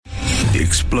The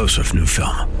explosive new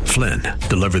film, Flynn,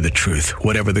 deliver the truth,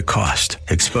 whatever the cost,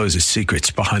 exposes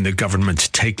secrets behind the government's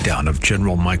takedown of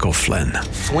General Michael Flynn.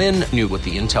 Flynn knew what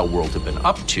the intel world had been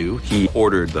up to. He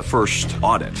ordered the first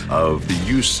audit of the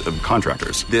use of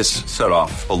contractors. This set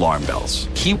off alarm bells.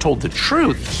 He told the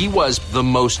truth. He was the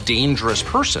most dangerous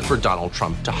person for Donald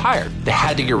Trump to hire. They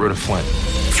had to get rid of Flynn.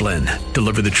 Flynn,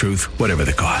 deliver the truth, whatever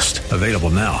the cost. Available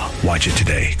now. Watch it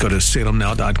today. Go to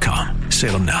salemnow.com.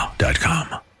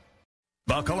 salemnow.com.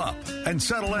 Buckle up and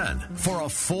settle in for a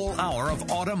full hour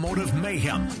of automotive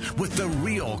mayhem with the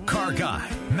real car guy,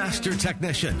 master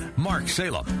technician, Mark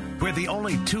Salem, where the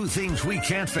only two things we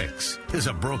can't fix is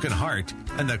a broken heart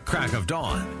and the crack of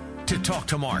dawn. To talk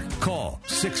to Mark, call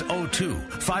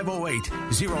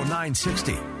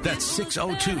 602-508-0960. That's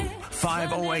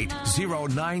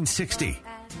 602-508-0960.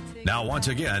 Now, once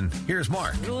again, here's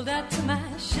Mark. Rolled out to my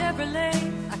Chevrolet.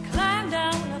 I climbed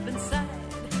down up inside.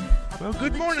 Well,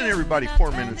 good morning, everybody. 4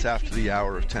 minutes after the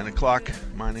hour of 10 o'clock.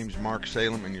 My name's Mark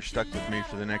Salem, and you're stuck with me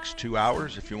for the next 2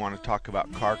 hours. If you want to talk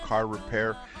about car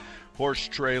repair, horse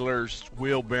trailers,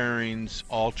 wheel bearings,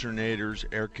 alternators,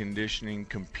 air conditioning,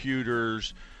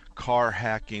 computers, car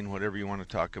hacking, whatever you want to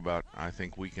talk about, I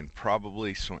think we can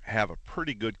probably have a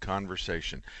pretty good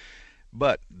conversation.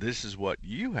 But this is what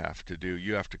you have to do.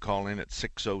 You have to call in at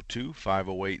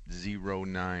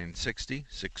 602-508-0960,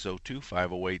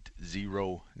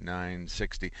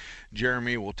 602-508-0960.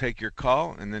 Jeremy will take your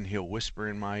call, and then he'll whisper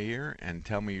in my ear and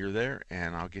tell me you're there,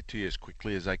 and I'll get to you as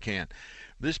quickly as I can.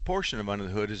 This portion of Under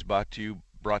the Hood is brought to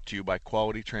you by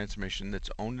Quality Transmission, that's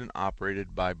owned and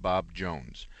operated by Bob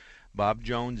Jones. Bob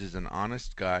Jones is an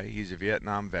honest guy. He's a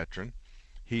Vietnam veteran.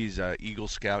 He's an Eagle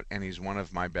Scout, and he's one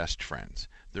of my best friends.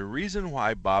 The reason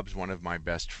why Bob's one of my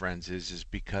best friends is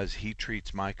because he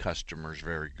treats my customers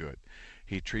very good.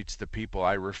 He treats the people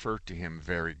I refer to him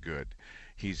very good.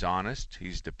 He's honest.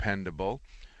 He's dependable.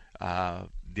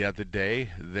 The other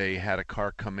day, they had a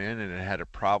car come in, and it had a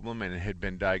problem, and it had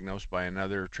been diagnosed by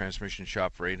another transmission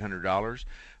shop for $800.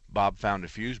 Bob found a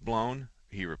fuse blown.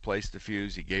 He replaced the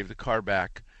fuse. He gave the car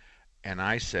back, and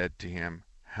I said to him,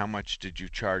 "How much did you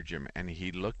charge him?" And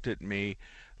he looked at me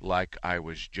like I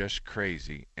was just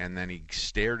crazy, and then he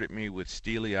stared at me with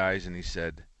steely eyes, and he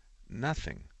said,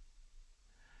 "Nothing."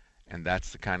 And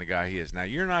that's the kind of guy he is. Now,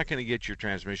 you're not going to get your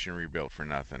transmission rebuilt for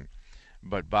nothing,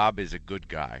 but Bob is a good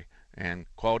guy. And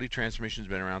Quality Transmission's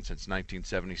been around since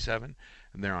 1977,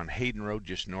 and they're on Hayden Road,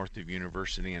 just north of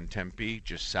University in Tempe,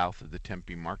 just south of the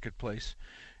Tempe Marketplace,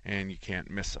 and you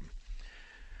can't miss them.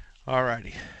 All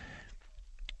righty.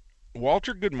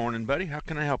 Walter, good morning, buddy. How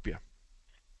can I help you?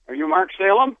 Are you Mark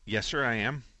Salem? Yes, sir, I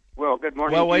am. Well, good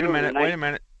morning. Well, wait a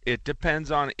minute. It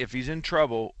depends on if he's in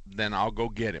trouble, then I'll go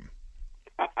get him.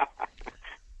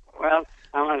 Well,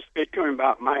 I want to speak to him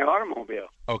about my automobile.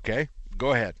 Okay,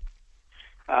 go ahead.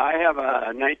 I have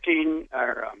a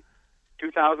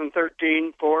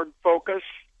 2013 Ford Focus,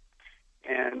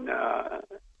 and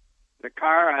the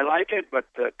car, I like it, but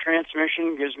the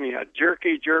transmission gives me a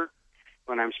jerky jerk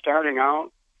when I'm starting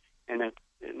out, and it's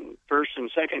in first and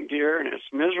second gear, and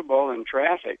it's miserable in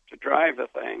traffic to drive the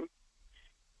thing.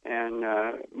 And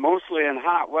mostly in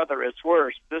hot weather, it's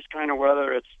worse. This kind of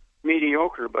weather, it's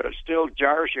mediocre, but it still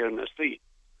jars you in the seat.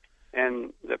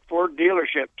 And the Ford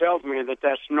dealership tells me that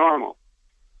that's normal,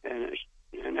 and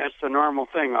that's the normal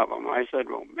thing of them. I said,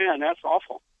 "Well, man, that's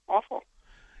awful."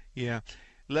 Yeah,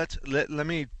 let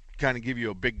me kind of give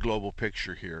you a big global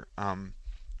picture here.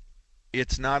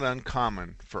 It's not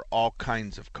uncommon for all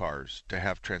kinds of cars to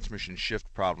have transmission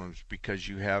shift problems because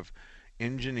you have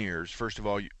engineers. First of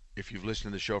all, if you've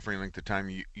listened to the show for any length of time,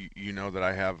 you know that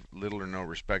I have little or no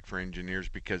respect for engineers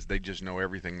because they just know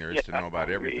everything there is to know about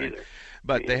everything.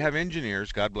 But they have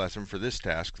engineers, God bless them, for this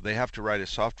task. They have to write a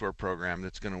software program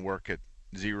that's going to work at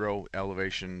zero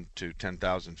elevation to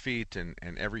 10,000 feet and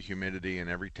every humidity and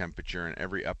every temperature and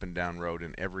every up and down road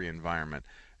and every environment.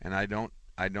 And I don't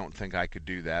think I could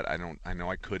do that. I know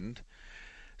I couldn't.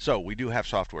 So we do have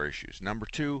software issues. Number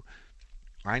two,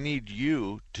 I need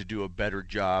you to do a better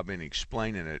job in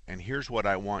explaining it. And here's what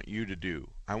I want you to do.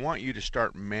 I want you to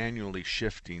start manually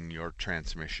shifting your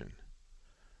transmission.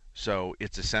 So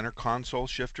it's a center console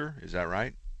shifter, is that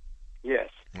right? Yes.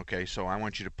 Okay, so I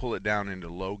want you to pull it down into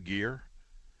low gear.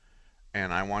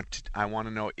 And I want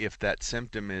to know if that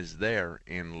symptom is there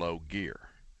in low gear.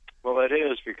 Well, it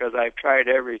is, because I've tried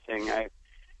everything.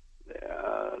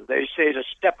 They say to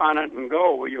step on it and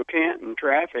go. Well, you can't in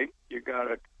traffic. You got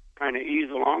to kind of ease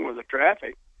along with the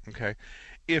traffic. Okay.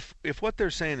 If what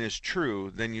they're saying is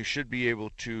true, then you should be able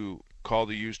to call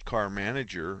the used car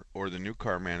manager or the new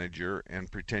car manager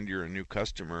and pretend you're a new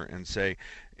customer and say,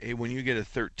 Hey, when you get a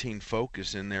 13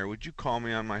 Focus in there, would you call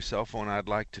me on my cell phone? I'd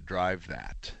like to drive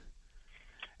that.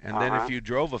 And then if you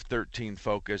drove a 13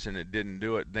 Focus and it didn't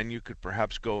do it, then you could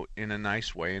perhaps go in a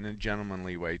nice way, in a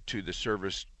gentlemanly way, to the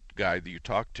service guy that you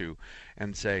talk to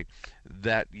and say,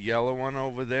 that yellow one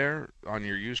over there on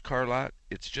your used car lot,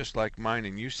 it's just like mine,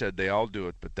 and you said they all do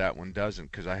it, but that one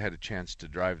doesn't, because I had a chance to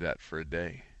drive that for a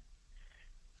day.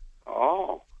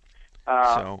 Oh.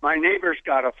 So, my neighbor's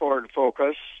got a Ford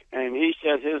Focus, and he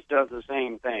says his does the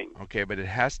same thing. okay, but it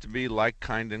has to be like,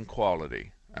 kind, and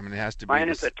quality. I mean, it has to be... Mine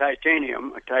is a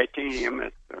titanium.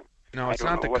 No, it's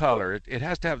not the color. It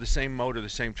has to have the same motor, the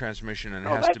same transmission, and it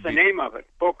has that's to be... the name of it.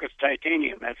 Focus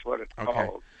Titanium. That's what it's Okay.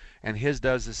 called. And his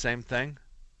does the same thing?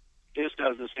 His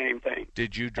does the same thing.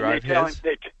 Did you drive and his?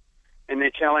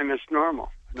 They tell him it's normal.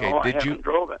 Okay, No, did I haven't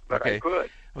drove it, but okay. I could.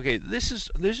 Okay, this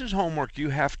is homework you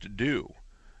have to do.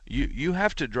 You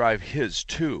have to drive his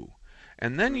too.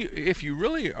 And then if you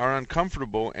really are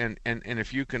uncomfortable and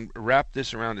if you can wrap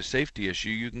this around a safety issue,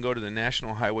 you can go to the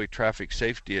National Highway Traffic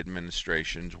Safety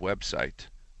Administration's website,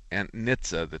 and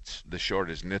NHTSA, that's the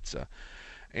short is NHTSA.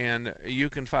 And you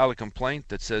can file a complaint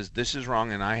that says this is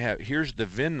wrong, and here's the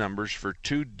VIN numbers for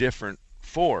two different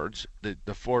Fords,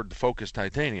 the Ford Focus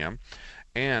Titanium,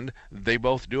 and they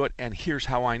both do it, and here's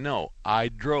how I know. I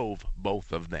drove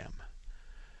both of them.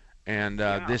 And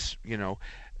this,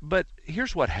 but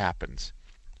here's what happens.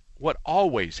 What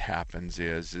always happens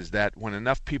is that when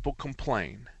enough people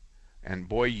complain, and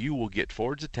boy, you will get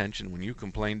Ford's attention when you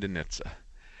complain to NHTSA.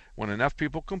 When enough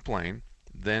people complain,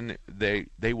 then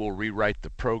they will rewrite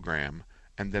the program,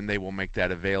 and then they will make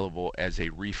that available as a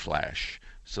reflash.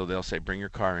 So they'll say, bring your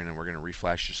car in, and we're going to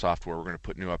reflash your software. We're going to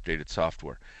put new updated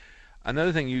software.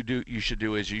 Another thing you should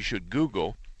do is you should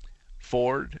Google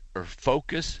Ford or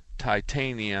Focus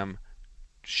Titanium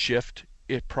shift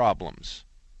problems.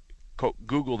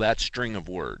 Google that string of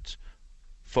words.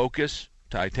 Focus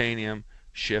Titanium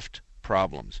shift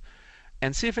problems.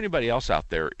 And see if anybody else out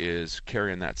there is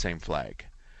carrying that same flag.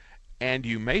 And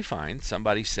you may find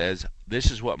somebody says, this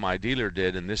is what my dealer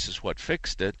did and this is what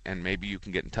fixed it, and maybe you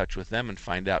can get in touch with them and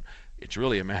find out it's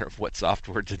really a matter of what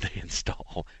software did they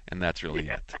install, and that's really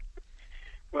it.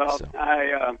 Well, so.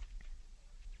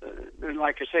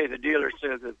 Like I say, the dealer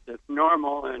said that it's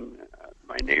normal, and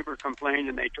my neighbor complained,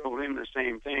 and they told him the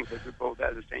same thing because we both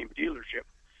had the same dealership.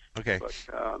 Okay.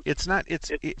 But, it's not.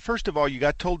 First of all, you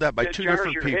got told that by two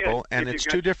different people, and it's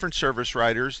two different service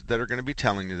writers that are going to be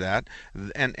telling you that,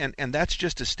 and that's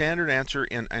just a standard answer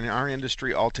in our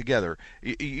industry altogether.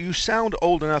 You sound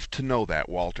old enough to know that,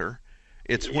 Walter.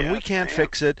 It's when we can't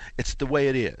fix it, it's the way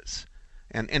it is.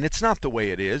 And it's not the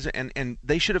way it is, and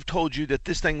they should have told you that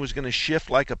this thing was going to shift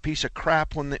like a piece of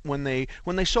crap when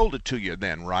they sold it to you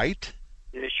then, right?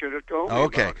 They should have told me.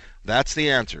 Okay, about it. That's the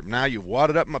answer. Now you've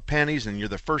wadded up my panties and you're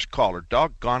the first caller.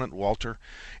 Doggone it, Walter.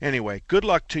 Anyway, good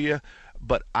luck to you,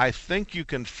 but I think you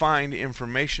can find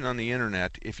information on the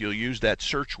internet if you'll use that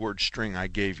search word string I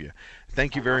gave you.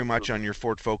 Thank you very much on your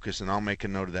Ford Focus, and I'll make a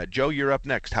note of that. Joe, you're up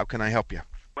next. How can I help you?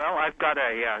 Well, I've got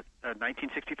a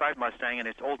 1965 Mustang, and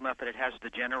it's old enough that it has the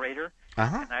generator.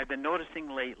 Uh-huh. And I've been noticing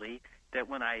lately that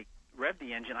when I rev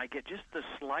the engine, I get just the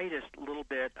slightest little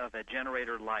bit of a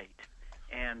generator light.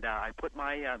 And I put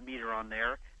my meter on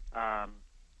there.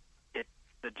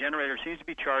 The generator seems to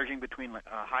be charging between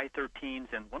high 13s,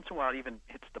 and once in a while it even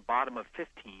hits the bottom of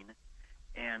 15.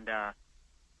 And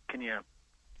can you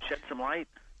shed some light?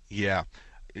 Yeah,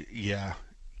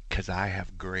 because I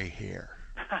have gray hair.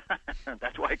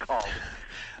 That's why I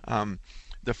called.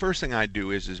 The first thing I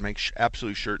do is make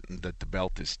absolutely certain that the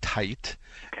belt is tight,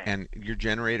 and your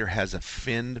generator has a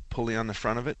finned pulley on the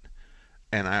front of it.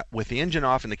 And with the engine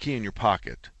off and the key in your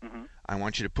pocket, I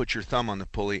want you to put your thumb on the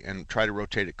pulley and try to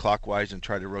rotate it clockwise and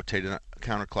try to rotate it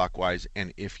counterclockwise.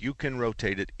 And if you can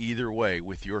rotate it either way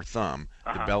with your thumb,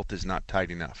 the belt is not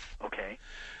tight enough. Okay.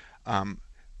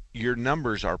 Your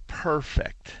numbers are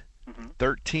perfect.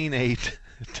 13.8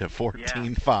 to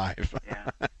 14.5.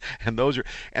 Yeah.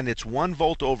 and it's 1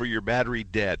 volt over your battery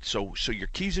dead. So your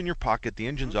key's in your pocket, the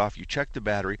engine's off, you check the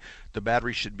battery. The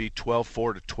battery should be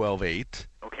 12.4 to 12.8.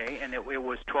 Okay, and it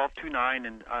was 12.29,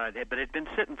 and but it had been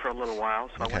sitting for a little while,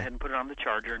 so I went ahead and put it on the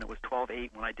charger, and it was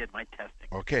 12.8 when I did my testing.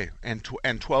 Okay, and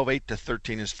 12.8 to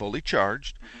 13 is fully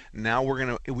charged. Now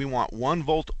we want 1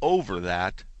 volt over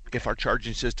that if our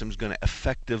charging system is going to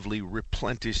effectively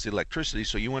replenish the electricity.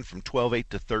 So you went from 12.8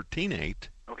 to 13.8.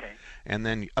 Okay. And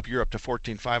then you're up to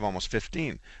 14.5, almost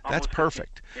 15. That's Almost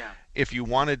perfect. 15. Yeah. If you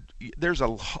wanted, there's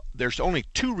only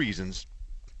 3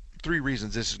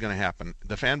 reasons this is going to happen.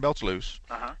 The fan belt's loose,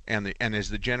 and as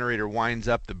the generator winds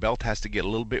up, the belt has to get a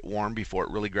little bit warm before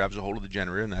it really grabs a hold of the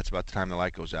generator, and that's about the time the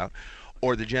light goes out.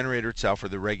 or the generator itself or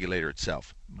the regulator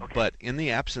itself. Okay. But in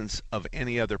the absence of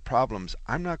any other problems,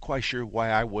 I'm not quite sure why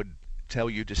I would tell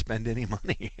you to spend any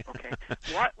money. Okay.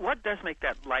 What does make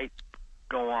that light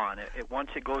go on? Once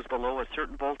it goes below a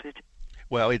certain voltage?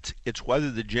 Well, it's whether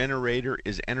the generator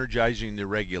is energizing the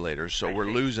regulator, so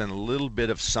we're losing a little bit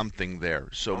of something there.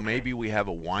 So maybe we have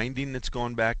a winding that's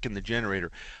going back in the generator.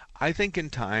 I think in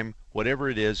time, whatever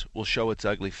it is, will show its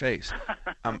ugly face.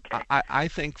 I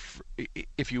think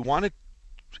if you want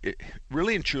it,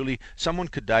 really and truly, someone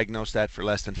could diagnose that for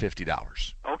less than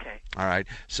 $50. Okay. All right.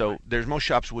 So there's most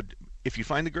shops would. If you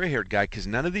find the gray-haired guy, because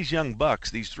none of these young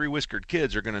bucks, these three-whiskered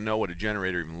kids, are going to know what a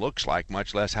generator even looks like,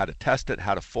 much less how to test it,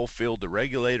 how to fulfill the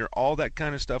regulator, all that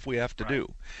kind of stuff we have to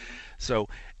do. So,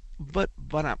 but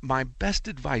my best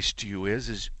advice to you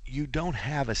is you don't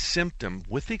have a symptom,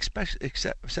 with the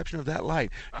exception of that light.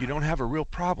 You don't have a real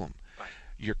problem. Right.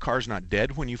 Your car's not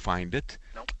dead when you find it.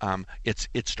 Nope.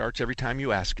 It starts every time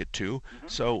you ask it to.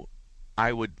 So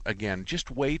I would, again,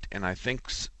 just wait, and I think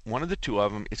one of the two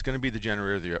of them, it's going to be the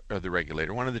generator or the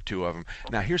regulator, one of the two of them.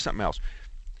 Now, here's something else,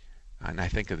 and I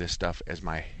think of this stuff as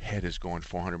my head is going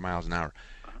 400 miles an hour.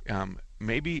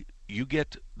 Maybe you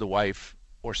get the wife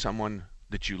or someone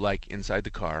that you like inside the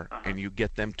car, and you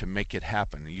get them to make it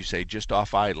happen. You say, just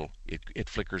off idle, it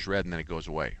flickers red, and then it goes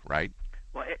away, right?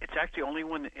 Well, it's actually only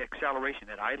when acceleration.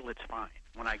 At idle, it's fine.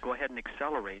 When I go ahead and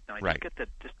accelerate, now I get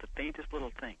just the faintest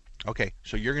little thing. Okay,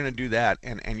 so you're going to do that,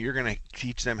 and you're going to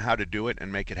teach them how to do it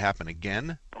and make it happen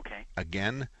again,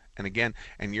 again, and again,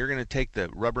 and you're going to take the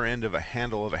rubber end of a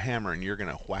handle of a hammer, and you're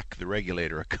going to whack the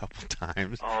regulator a couple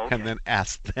times, and then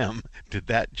ask them, did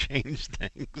that change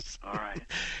things? All right.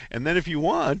 And then if you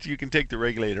want, you can take the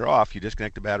regulator off. You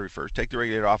disconnect the battery first, take the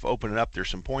regulator off, open it up. There's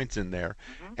some points in there,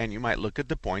 and you might look at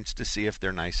the points to see if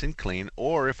they're nice and clean,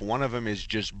 or if one of them is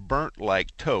just burnt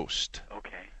like toast. Okay.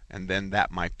 And then that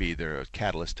might be the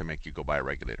catalyst to make you go buy a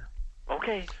regulator.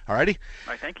 Okay. All righty?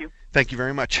 All right, thank you. Thank you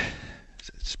very much.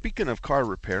 Speaking of car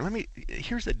repair,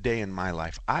 here's a day in my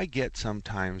life. I get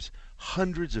sometimes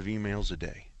hundreds of emails a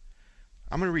day.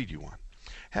 I'm going to read you one.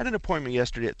 Had an appointment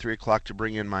yesterday at 3 o'clock to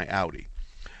bring in my Audi.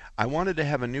 I wanted to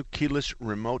have a new keyless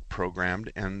remote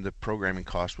programmed, and the programming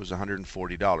cost was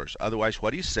 $140. Otherwise,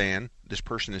 what this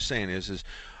person is saying is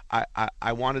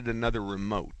I wanted another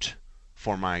remote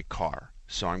for my car.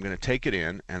 So I'm going to take it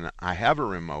in, and I have a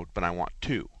remote, but I want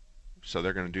two. So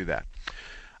they're going to do that.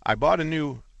 I bought a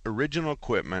new original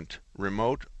equipment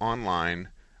remote online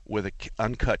with an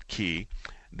uncut key.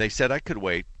 They said I could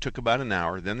wait. Took about an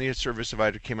hour. Then the service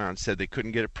advisor came out and said they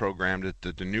couldn't get it programmed,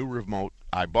 that the new remote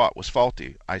I bought was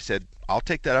faulty. I said, I'll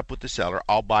take that up with the seller.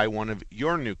 I'll buy one of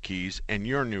your new keys and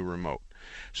your new remote.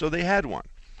 So they had one.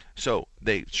 So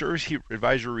the service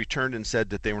advisor returned and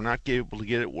said that they were not able to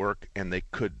get it work, and they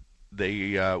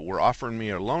were offering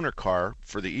me a loaner car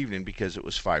for the evening because it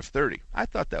was 5:30. I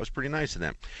thought that was pretty nice of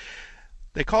them.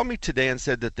 They called me today and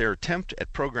said that their attempt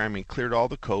at programming cleared all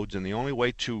the codes, and the only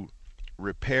way to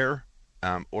repair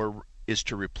is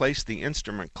to replace the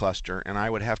instrument cluster, and I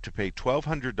would have to pay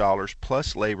 $1,200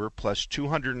 plus labor plus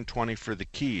 $220 for the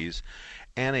keys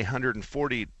and a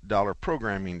 $140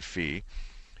 programming fee.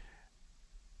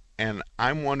 And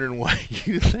I'm wondering what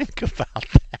you think about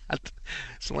that.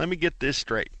 So let me get this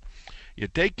straight. You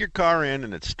take your car in,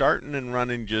 and it's starting and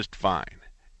running just fine.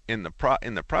 In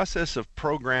the process of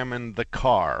programming the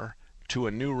car to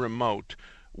a new remote,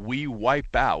 we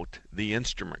wipe out the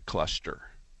instrument cluster.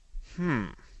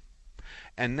 And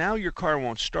now your car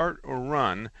won't start or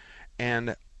run,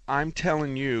 and I'm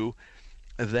telling you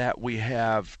that we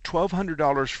have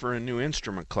 $1,200 for a new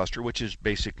instrument cluster, which is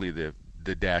basically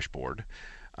the dashboard,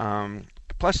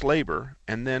 plus labor,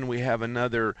 and then we have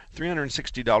another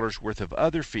 $360 worth of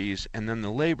other fees, and then the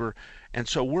labor, and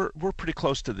so we're pretty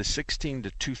close to the $1,600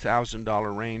 to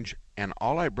 $2,000 range, and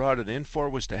all I brought it in for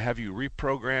was to have you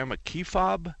reprogram a key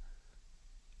fob?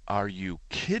 Are you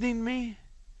kidding me?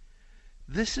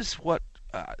 This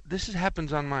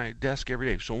happens on my desk every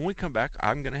day. So when we come back,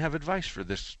 I'm going to have advice for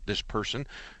this person,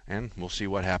 and we'll see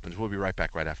what happens. We'll be right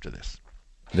back right after this.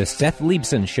 The Seth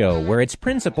Leibson Show, where it's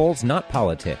principles, not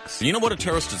politics. You know what a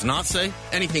terrorist does not say?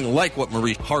 Anything like what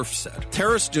Marie Harf said.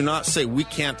 Terrorists do not say we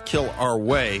can't kill our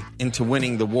way into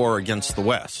winning the war against the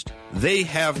West. They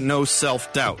have no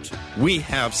self-doubt. We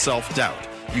have self-doubt.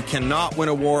 You cannot win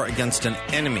a war against an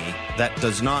enemy that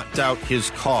does not doubt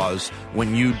his cause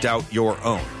when you doubt your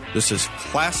own. This is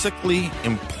classically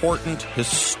important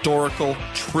historical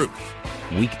truth.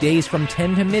 Weekdays from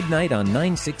 10 to midnight on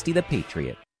 960 The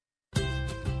Patriot.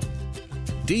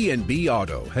 D&B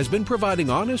Auto has been providing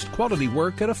honest, quality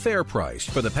work at a fair price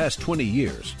for the past 20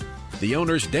 years. The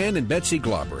owners, Dan and Betsy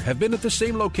Glauber, have been at the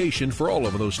same location for all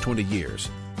of those 20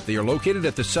 years. They are located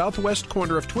at the southwest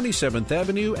corner of 27th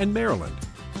Avenue and Maryland.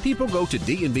 People go to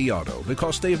D&B Auto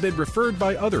because they have been referred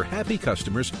by other happy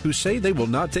customers who say they will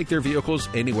not take their vehicles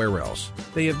anywhere else.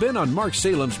 They have been on Mark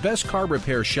Salem's best car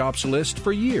repair shops list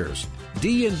for years.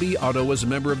 D&B Auto is a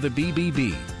member of the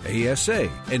BBB, ASA,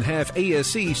 and have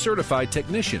ASE certified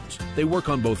technicians. They work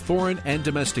on both foreign and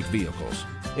domestic vehicles.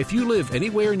 If you live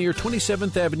anywhere near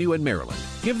 27th Avenue in Maryland,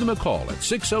 give them a call at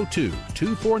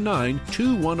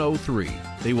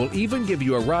 602-249-2103. They will even give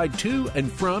you a ride to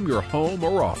and from your home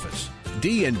or office.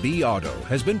 D&B Auto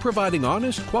has been providing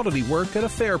honest, quality work at a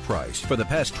fair price for the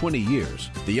past 20 years.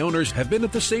 The owners have been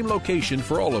at the same location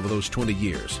for all of those 20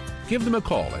 years. Give them a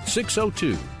call at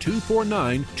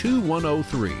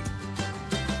 602-249-2103.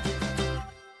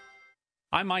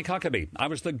 I'm Mike Huckabee. I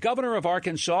was the governor of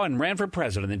Arkansas and ran for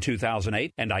president in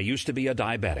 2008, and I used to be a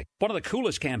diabetic. One of the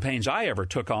coolest campaigns I ever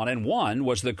took on and won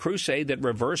was the crusade that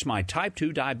reversed my type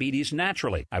 2 diabetes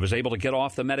naturally. I was able to get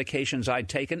off the medications I'd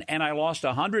taken, and I lost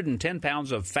 110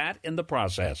 pounds of fat in the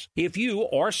process. If you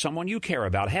or someone you care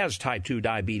about has type 2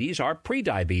 diabetes or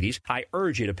prediabetes, I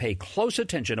urge you to pay close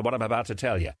attention to what I'm about to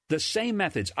tell you. The same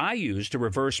methods I used to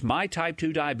reverse my type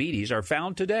 2 diabetes are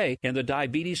found today in the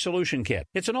Diabetes Solution Kit.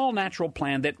 It's an all-natural plan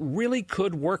that really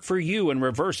could work for you in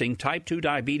reversing type 2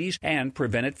 diabetes and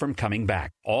prevent it from coming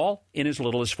back, all in as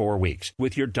little as 4 weeks,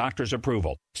 with your doctor's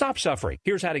approval. Stop suffering.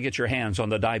 Here's how to get your hands on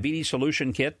the Diabetes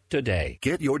Solution Kit today.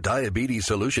 Get your Diabetes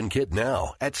Solution Kit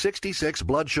now at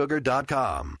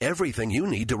 66bloodsugar.com. Everything you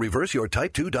need to reverse your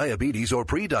type 2 diabetes or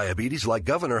prediabetes like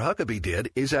Governor Huckabee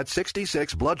did is at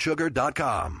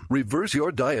 66bloodsugar.com. Reverse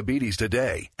your diabetes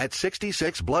today at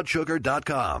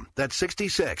 66bloodsugar.com. That's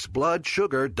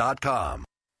 66bloodsugar.com.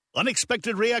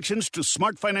 Unexpected reactions to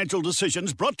smart financial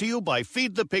decisions brought to you by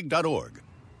feedthepig.org.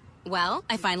 Well,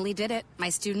 I finally did it. My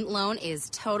student loan is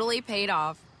totally paid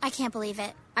off. I can't believe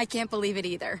it. I can't believe it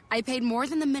either. I paid more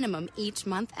than the minimum each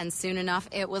month, and soon enough,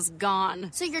 it was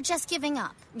gone. So you're just giving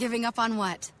up? Giving up on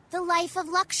what? The life of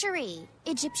luxury.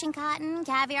 Egyptian cotton,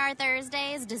 caviar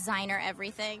Thursdays, designer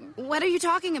everything. What are you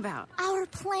talking about? Our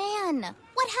plan.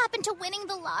 What happened to winning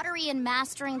the lottery and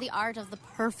mastering the art of the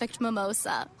perfect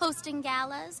mimosa? Hosting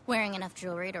galas, wearing enough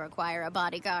jewelry to require a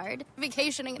bodyguard,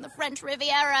 vacationing in the French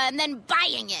Riviera, and then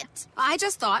buying it. I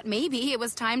just thought maybe it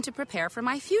was time to prepare for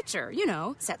my future. You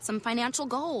know, set some financial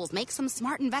goals, make some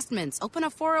smart investments, open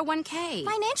a 401k.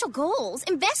 Financial goals?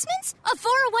 Investments? A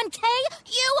 401k?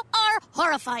 You are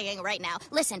horrifying right now.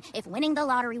 Listen, if winning the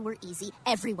lottery were easy,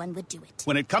 everyone would do it.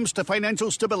 When it comes to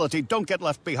financial stability, don't get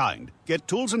left behind. Get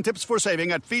tools and tips for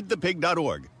saving at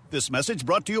feedthepig.org. This message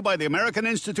brought to you by the American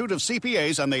Institute of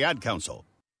CPAs and the Ad Council.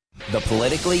 The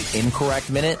Politically Incorrect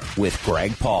Minute with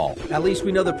Greg Paul. At least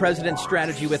we know the president's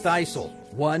strategy with ISIL.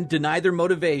 1, deny their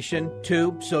motivation.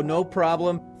 2, so no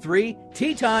problem. 3,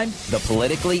 tea time. The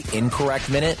Politically Incorrect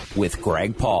Minute with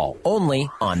Greg Paul. Only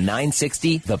on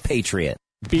 960 The Patriot.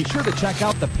 Be sure to check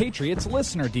out The Patriot's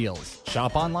listener deals.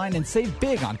 Shop online and save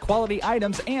big on quality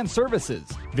items and services.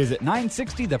 Visit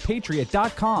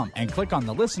 960thepatriot.com and click on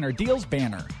the listener deals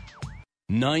banner.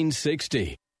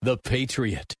 960 The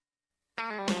Patriot.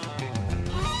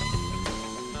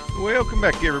 Welcome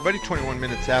back, everybody. 21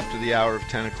 minutes after the hour of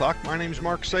 10 o'clock. My name's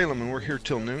Mark Salem, and we're here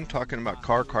till noon talking about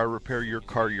car repair, your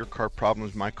car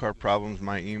problems, my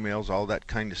emails, all that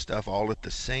kind of stuff, all at the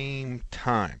same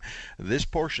time. This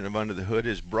portion of Under the Hood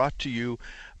is brought to you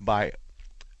by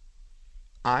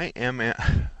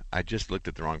IMM. I just looked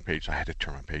at the wrong page, so I had to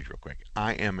turn my page real quick.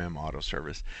 IMM Auto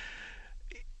Service.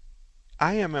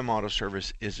 IMM Auto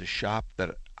Service is a shop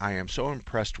that I am so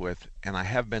impressed with, and I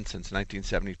have been since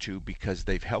 1972 because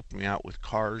they've helped me out with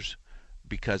cars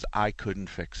because I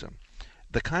couldn't fix them.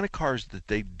 The kind of cars that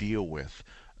they deal with,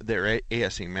 their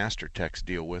ASE Master Techs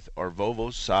deal with, are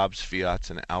Volvos, Saabs, Fiats,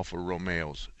 and Alfa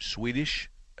Romeos. Swedish,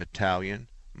 Italian,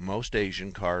 most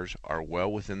Asian cars are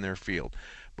well within their field.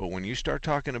 But when you start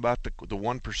talking about the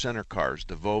one percenter cars,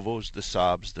 the Volvos, the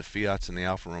Saabs, the Fiats, and the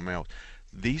Alfa Romeos,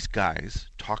 these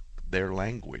guys talk their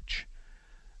language.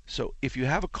 So if you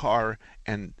have a car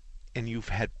and you've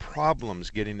had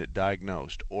problems getting it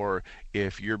diagnosed, or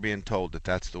if you're being told that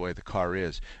that's the way the car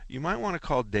is, you might want to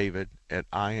call David at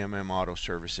IMM Auto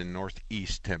Service in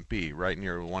Northeast Tempe, right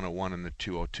near 101 and the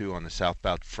 202 on the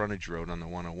southbound frontage road on the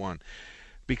 101,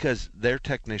 because their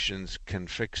technicians can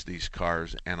fix these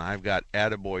cars, and I've got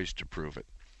attaboys to prove it.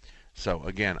 So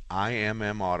again,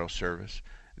 IMM Auto Service.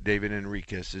 David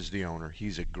Enriquez is the owner.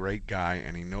 He's a great guy,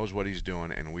 and he knows what he's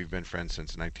doing, and we've been friends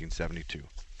since 1972.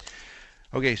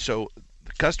 Okay, so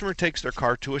the customer takes their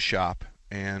car to a shop,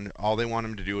 and all they want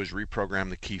him to do is reprogram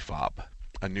the key fob,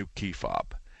 a new key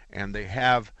fob. and they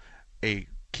have a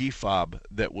key fob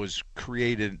that was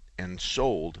created and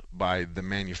sold by the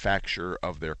manufacturer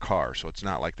of their car. So it's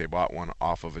not like they bought one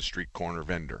off of a street corner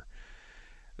vendor.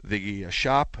 The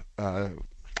shop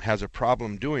has a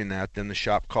problem doing that. Then the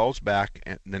shop calls back,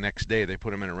 and the next day they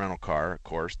put them in a rental car. Of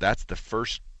course, that's the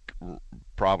first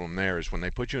problem there, is when they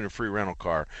put you in a free rental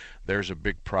car, there's a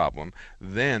big problem.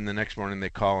 Then the next morning they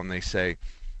call and they say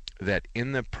that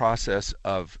in the process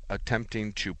of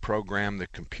attempting to program the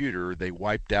computer, they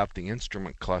wiped out the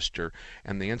instrument cluster,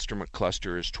 and the instrument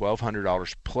cluster is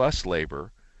 $1,200 plus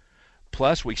labor,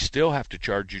 plus we still have to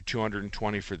charge you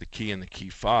 $220 for the key and the key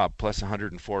fob, plus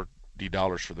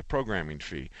 $140 for the programming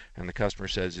fee. And the customer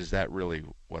says, is that really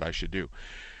what I should do?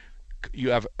 You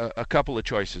have a couple of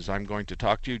choices. I'm going to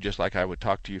talk to you just like I would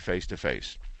talk to you face to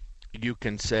face. You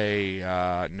can say,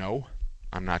 no,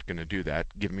 I'm not going to do that.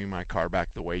 Give me my car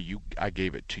back the way I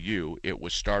gave it to you. It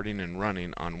was starting and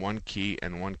running on one key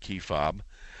and one key fob.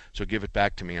 So give it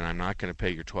back to me, and I'm not going to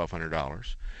pay your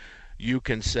 $1,200. You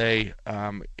can say,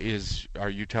 are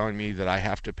you telling me that I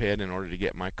have to pay it in order to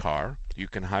get my car? You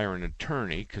can hire an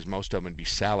attorney, because most of them would be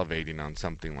salivating on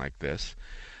something like this.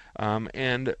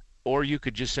 Or you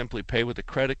could just simply pay with a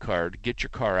credit card, get your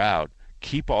car out,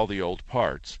 keep all the old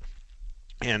parts,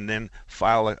 and then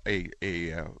file a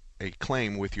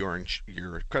claim with your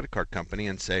credit card company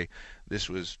and say, this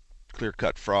was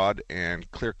clear-cut fraud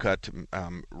and clear-cut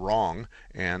wrong,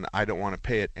 and I don't want to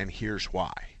pay it, and here's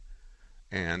why.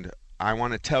 And I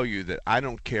want to tell you that I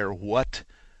don't care what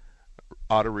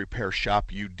auto repair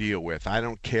shop you deal with. I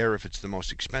don't care if it's the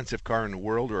most expensive car in the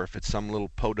world or if it's some little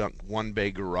podunk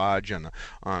one-bay garage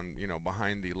on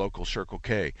behind the local Circle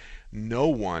K. No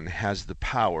one has the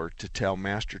power to tell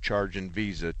MasterCharge and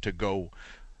Visa to go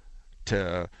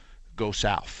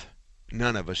south.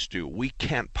 None of us do. We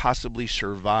can't possibly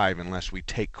survive unless we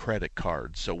take credit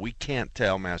cards. So we can't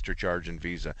tell MasterCharge and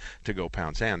Visa to go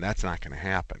pound sand. That's not going to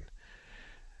happen.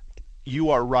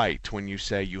 You are right when you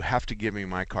say you have to give me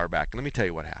my car back. Let me tell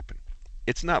you what happened.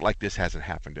 It's not like this hasn't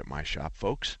happened at my shop,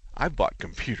 folks. I've bought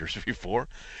computers before.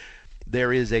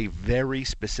 There is a very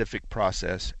specific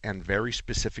process and very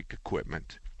specific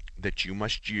equipment that you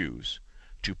must use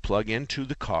to plug into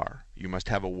the car. You must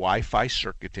have a Wi-Fi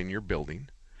circuit in your building.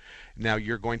 Now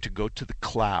you're going to go to the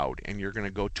cloud, and you're going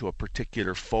to go to a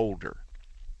particular folder.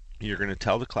 You're going to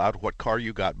tell the cloud what car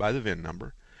you got by the VIN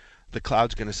number. The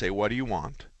cloud's going to say, what do you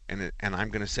want? And I'm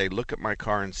going to say, look at my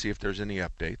car and see if there's any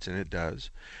updates, and it does.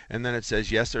 And then it says,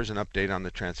 yes, there's an update on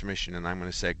the transmission, and I'm going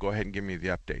to say, go ahead and give me the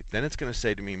update. Then it's going to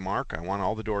say to me, Mark, I want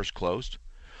all the doors closed.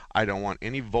 I don't want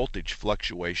any voltage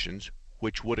fluctuations,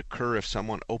 which would occur if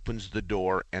someone opens the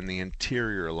door and the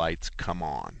interior lights come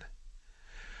on.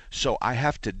 So I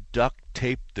have to duct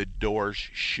tape the doors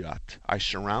shut. I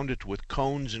surround it with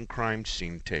cones and crime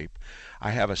scene tape.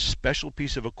 I have a special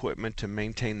piece of equipment to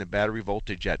maintain the battery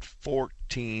voltage at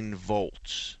 14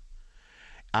 volts.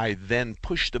 I then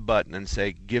push the button and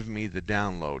say, give me the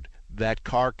download. That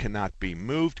car cannot be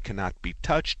moved, cannot be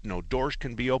touched, no doors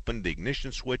can be opened, the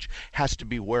ignition switch has to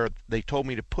be where they told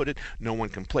me to put it, no one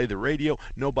can play the radio,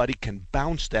 nobody can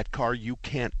bounce that car, you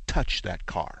can't touch that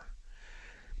car.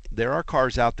 There are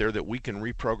cars out there that we can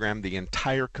reprogram the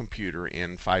entire computer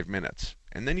in 5 minutes.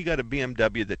 And then you got a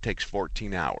BMW that takes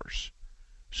 14 hours.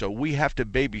 So we have to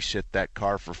babysit that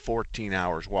car for 14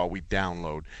 hours while we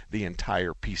download the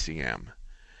entire PCM.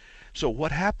 So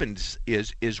what happens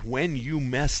is when you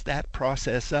mess that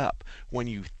process up, when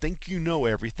you think you know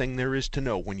everything there is to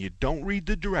know, when you don't read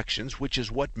the directions, which is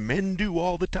what men do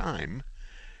all the time,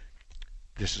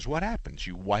 this is what happens.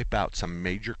 You wipe out some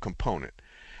major component.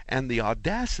 And the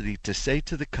audacity to say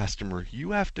to the customer,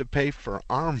 you have to pay for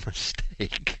our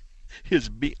mistake, is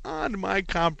beyond my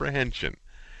comprehension.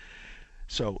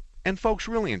 So, and folks,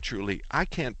 really and truly, I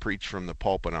can't preach from the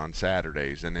pulpit on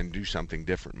Saturdays and then do something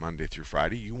different Monday through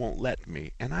Friday. You won't let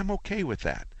me, and I'm okay with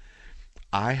that.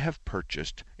 I have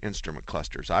purchased instrument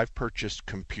clusters. I've purchased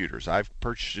computers. I've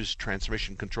purchased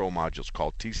transmission control modules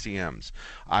called TCMs.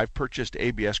 I've purchased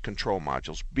ABS control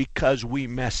modules because we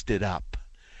messed it up.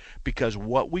 Because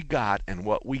what we got and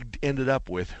what we ended up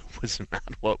with was not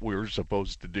what we were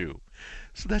supposed to do.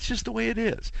 So that's just the way it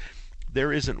is.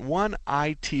 There isn't one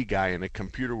IT guy in the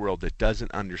computer world that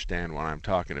doesn't understand what I'm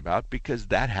talking about, because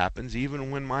that happens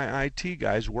even when my IT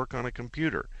guys work on a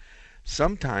computer.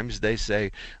 Sometimes they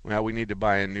say, well, we need to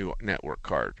buy a new network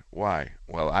card. Why?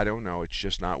 Well, I don't know. It's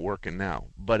just not working now.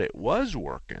 But it was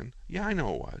working. Yeah, I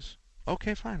know it was.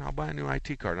 Okay, fine, I'll buy a new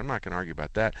IT card. I'm not going to argue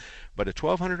about that. But a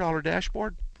 $1,200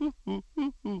 dashboard?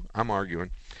 I'm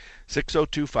arguing.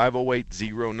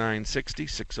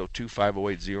 602-508-0960,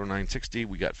 602-508-0960.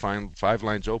 We got five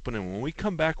lines open, and when we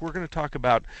come back, we're going to talk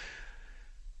about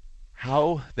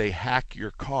how they hack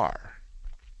your car.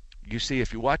 You see,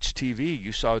 if you watch TV,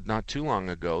 you saw not too long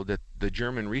ago that the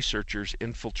German researchers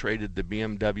infiltrated the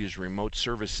BMW's remote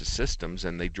services systems,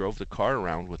 and they drove the car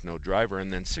around with no driver.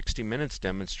 And then 60 Minutes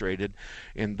demonstrated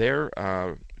in their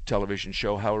television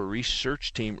show how a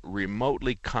research team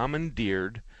remotely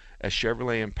commandeered a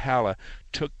Chevrolet Impala,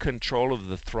 took control of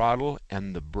the throttle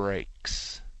and the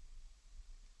brakes.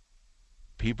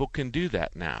 People can do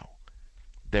that now.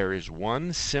 There is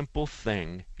one simple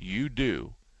thing you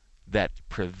do that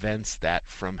prevents that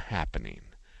from happening.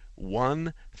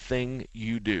 One thing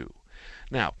you do.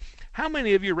 Now, how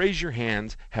many of you, raise your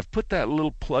hands, have put that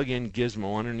little plug-in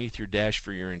gizmo underneath your dash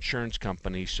for your insurance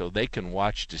company so they can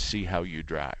watch to see how you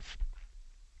drive?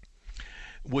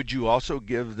 Would you also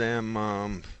give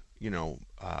them,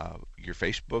 your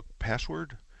Facebook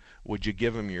password? Would you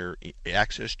give them your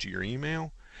access to your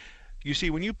email? You see,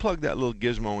 when you plug that little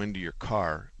gizmo into your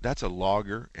car, that's a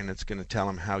logger, and it's going to tell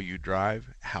them how you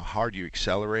drive, how hard you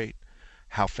accelerate,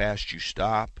 how fast you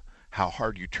stop, how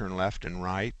hard you turn left and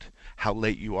right, how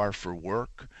late you are for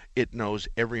work. It knows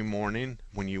every morning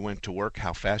when you went to work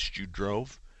how fast you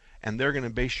drove, and they're going to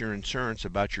base your insurance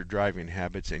about your driving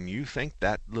habits, and you think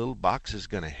that little box is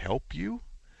going to help you?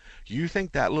 You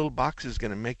think that little box is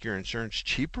going to make your insurance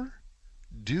cheaper?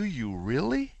 Do you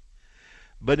really?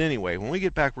 But anyway, when we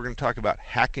get back, we're going to talk about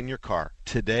hacking your car.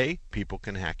 Today, people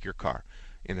can hack your car.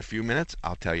 In a few minutes,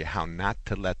 I'll tell you how not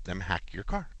to let them hack your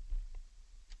car.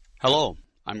 Hello,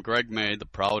 I'm Greg May, the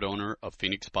proud owner of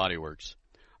Phoenix Body Works.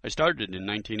 I started in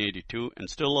 1982 and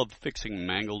still love fixing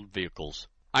mangled vehicles.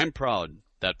 I'm proud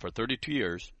that for 32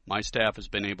 years, my staff has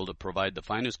been able to provide the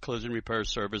finest collision repair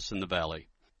service in the Valley.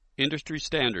 Industry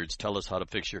standards tell us how to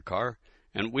fix your car,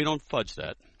 and we don't fudge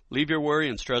that. Leave your worry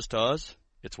and stress to us.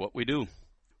 It's what we do.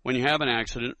 When you have an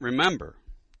accident, remember,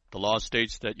 the law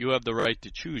states that you have the right to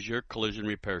choose your collision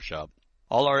repair shop.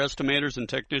 All our estimators and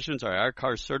technicians are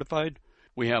IRCAR certified.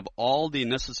 We have all the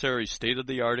necessary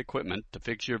state-of-the-art equipment to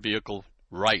fix your vehicle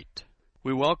right.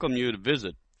 We welcome you to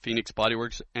visit Phoenix Body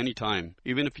Works anytime,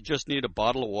 even if you just need a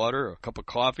bottle of water, a cup of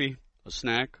coffee, a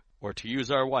snack, or to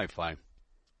use our Wi-Fi.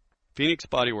 Phoenix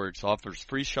Body Works offers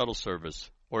free shuttle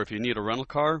service, or if you need a rental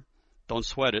car, don't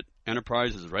sweat it.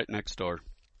 Enterprise is right next door.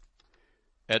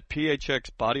 At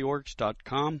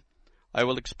phxbodyworks.com, I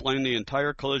will explain the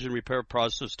entire collision repair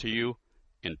process to you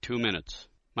in 2 minutes.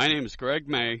 My name is Greg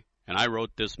May, and I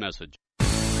wrote this message.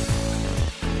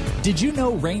 Did you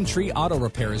know Raintree Auto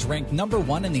Repair is ranked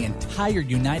 #1 in the entire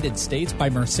United States by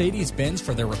Mercedes-Benz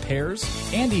for their repairs?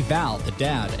 Andy Val, the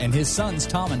dad, and his sons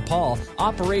Tom and Paul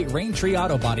operate Raintree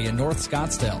Auto Body in North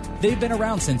Scottsdale. They've been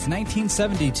around since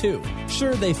 1972.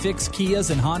 Sure, they fix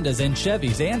Kias and Hondas and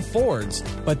Chevys and Fords,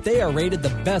 but they are rated the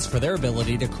best for their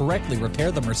ability to correctly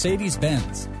repair the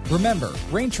Mercedes-Benz. Remember,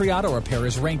 Raintree Auto Repair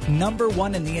is ranked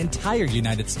 #1 in the entire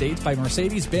United States by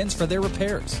Mercedes-Benz for their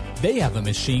repairs. They have a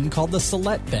machine called the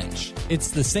Celette Bench.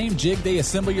 It's the same jig they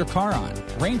assemble your car on.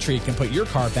 Raintree can put your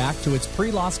car back to its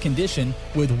pre-loss condition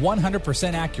with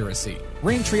 100% accuracy.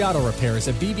 Raintree Auto Repair is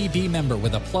a BBB member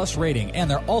with a plus rating, and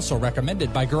they're also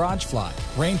recommended by GarageFly.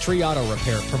 Raintree Auto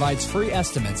Repair provides free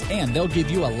estimates, and they'll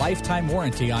give you a lifetime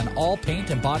warranty on all paint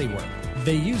and bodywork.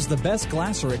 They use the best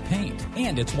Glaceric paint,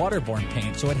 and it's waterborne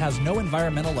paint, so it has no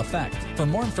environmental effect. For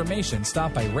more information,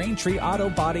 stop by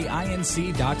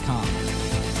RaintreeAutoBodyInc.com.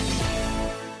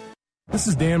 This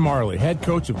is Dan Marley, head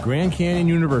coach of Grand Canyon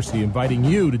University, inviting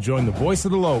you to join the voice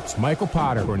of the Lopes, Michael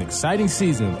Potter, for an exciting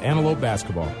season of Antelope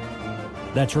basketball.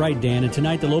 That's right, Dan, and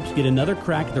tonight the Lopes get another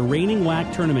crack at the reigning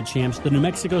WAC tournament champs, the New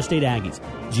Mexico State Aggies.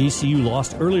 GCU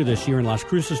lost earlier this year in Las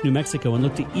Cruces, New Mexico, and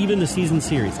looked to even the season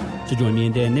series. So join me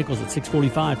and Dan Nichols at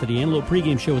 6:45 for the Antelope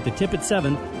pregame show with the tip at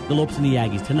 7, the Lopes and the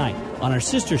Aggies, tonight on our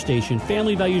sister station,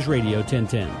 Family Values Radio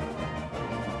 1010.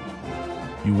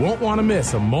 You won't want to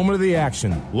miss a moment of the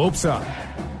action. Lopes up.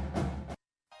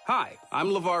 Hi, I'm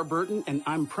LeVar Burton, and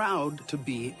I'm proud to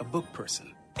be a book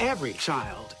person. Every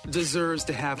child deserves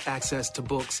to have access to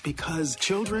books because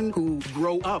children who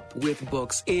grow up with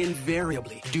books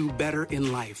invariably do better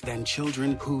in life than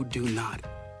children who do not.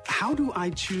 How do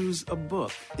I choose a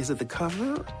book? Is it the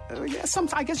cover? I guess,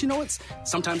 sometimes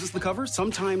it's the cover,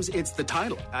 sometimes it's the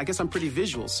title. I guess I'm pretty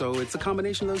visual, so it's a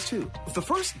combination of those two. The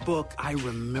first book I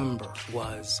remember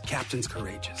was Captain's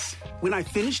Courageous. When I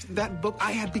finished that book,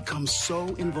 I had become so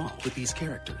involved with these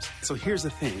characters. So here's the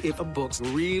thing. If a book's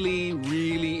really,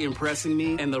 really impressing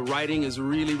me and the writing is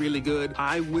really, really good,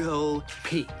 I will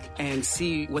peek and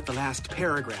see what the last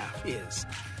paragraph is.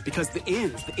 Because the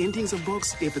endings of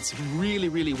books, if it's really,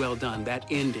 really well done, that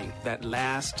ending, that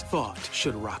last thought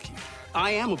should rock you.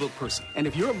 I am a book person, and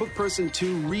if you're a book person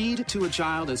too, read to a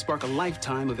child and spark a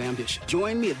lifetime of ambition.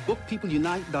 Join me at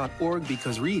bookpeopleunite.org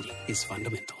because reading is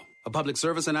fundamental. A public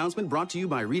service announcement brought to you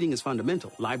by Reading is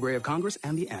Fundamental, Library of Congress,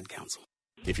 and the Ad Council.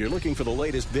 If you're looking for the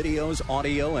latest videos,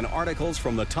 audio, and articles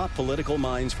from the top political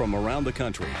minds from around the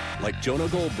country, like Jonah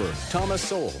Goldberg, Thomas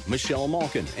Sowell, Michelle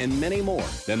Malkin, and many more,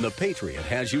 then The Patriot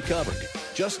has you covered.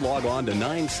 Just log on to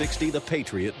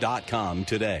 960thepatriot.com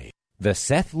today. The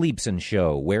Seth Leibson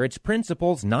Show, where it's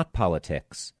principles, not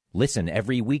politics. Listen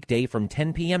every weekday from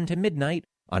 10 p.m. to midnight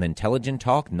on Intelligent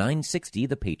Talk 960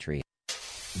 The Patriot.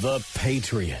 The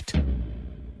Patriot.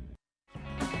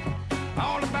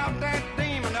 All about that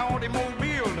demon automobile.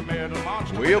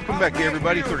 Welcome back,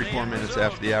 everybody. 34 minutes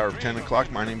after the hour of 10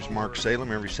 o'clock. My name is Mark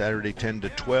Salem. Every Saturday, 10 to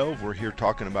 12, we're here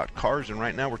talking about cars, and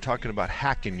right now we're talking about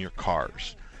hacking your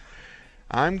cars.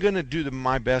 I'm going to do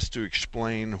my best to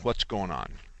explain what's going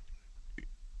on.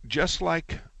 Just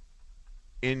like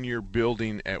in your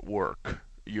building at work,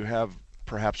 you have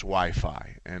perhaps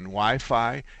Wi-Fi. And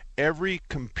Wi-Fi, every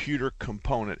computer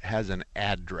component has an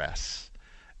address,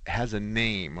 has a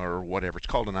name or whatever. It's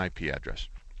called an IP address.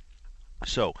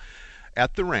 So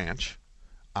at the ranch,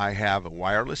 I have a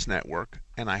wireless network,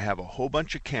 and I have a whole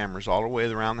bunch of cameras all the way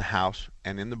around the house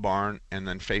and in the barn and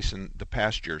then facing the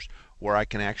pastures where I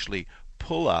can actually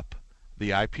pull up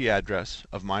the IP address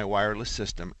of my wireless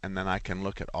system, and then I can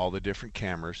look at all the different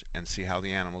cameras and see how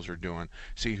the animals are doing,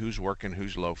 see who's working,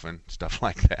 who's loafing, stuff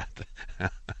like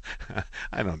that.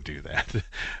 I don't do that.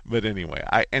 But anyway,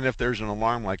 and if there's an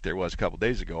alarm like there was a couple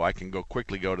days ago, I can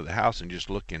quickly go to the house and just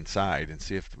look inside and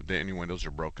see if any windows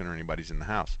are broken or anybody's in the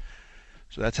house.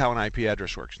 So that's how an IP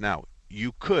address works. Now,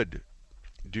 you could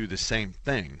do the same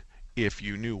thing if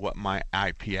you knew what my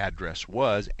IP address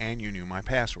was and you knew my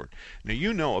password. Now,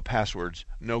 you know a password's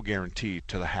no guarantee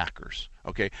to the hackers.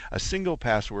 Okay, a single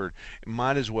password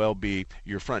might as well be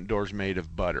your front door's made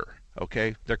of butter.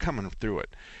 Okay, they're coming through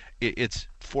it. It's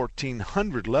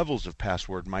 1,400 levels of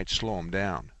password might slow them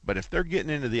down. But if they're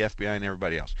getting into the FBI and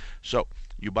everybody else, so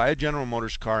you buy a General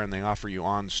Motors car and they offer you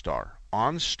OnStar.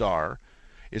 OnStar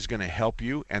is going to help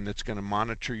you, and it's going to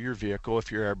monitor your vehicle.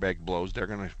 If your airbag blows,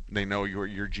 they know where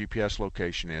your GPS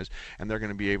location is, and they're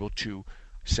going to be able to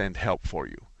send help for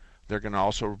you. They're going to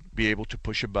also be able to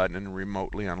push a button and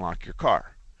remotely unlock your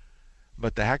car.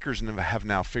 But the hackers have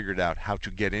now figured out how to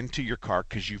get into your car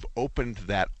because you've opened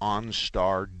that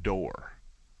OnStar door.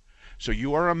 So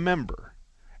you are a member,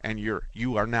 and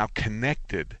you are now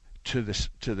connected to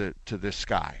the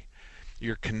sky.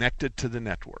 You're connected to the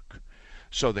network.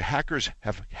 So the hackers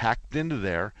have hacked into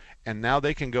there, and now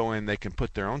they can go in, they can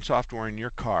put their own software in your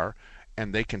car,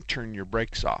 and they can turn your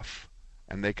brakes off,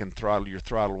 and they can throttle your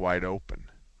throttle wide open.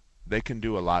 They can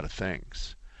do a lot of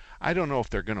things. I don't know if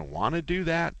they're going to want to do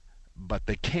that, but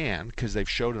they can, because they've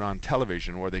showed it on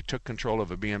television where they took control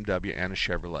of a BMW and a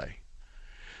Chevrolet.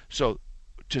 So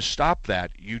to stop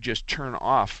that, you just turn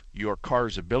off your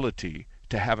car's ability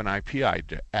to have an IP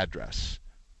address.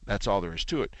 That's all there is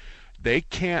to it. They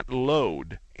can't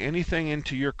load anything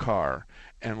into your car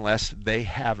unless they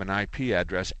have an IP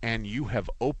address and you have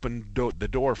opened the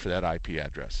door for that IP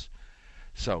address.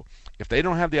 So if they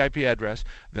don't have the IP address,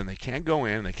 then they can't go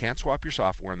in, they can't swap your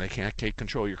software, and they can't take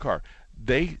control of your car.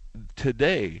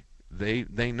 Today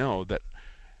they know that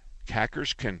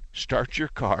hackers can start your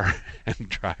car and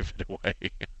drive it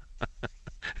away.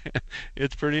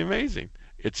 It's pretty amazing.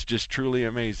 It's just truly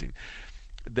amazing.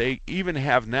 They even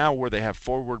have now where they have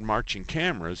forward marching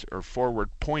cameras, or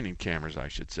forward pointing cameras, I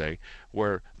should say,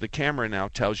 where the camera now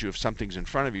tells you if something's in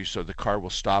front of you, so the car will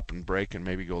stop and brake and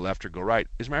maybe go left or go right.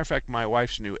 As a matter of fact, my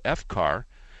wife's new F car,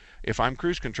 if I'm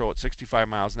cruise control at 65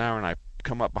 miles an hour and I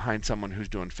come up behind someone who's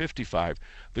doing 55,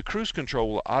 the cruise control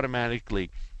will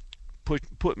automatically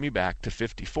put me back to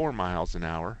 54 miles an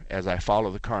hour as I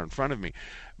follow the car in front of me.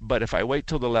 But if I wait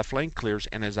till the left lane clears,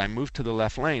 and as I move to the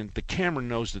left lane, the camera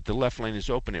knows that the left lane is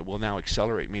open. It will now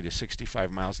accelerate me to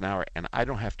 65 miles an hour, and I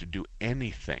don't have to do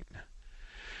anything.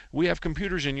 We have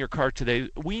computers in your car today.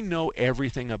 We know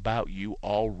everything about you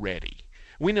already.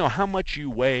 We know how much you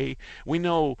weigh. We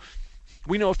know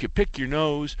if you pick your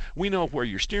nose. We know where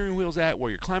your steering wheel's at,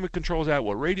 where your climate control's at,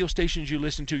 what radio stations you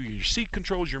listen to, your seat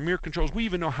controls, your mirror controls. We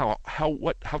even know how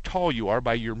tall you are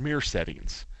by your mirror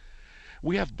settings.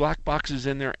 We have black boxes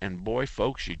in there, and boy,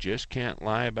 folks, you just can't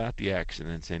lie about the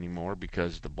accidents anymore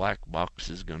because the black box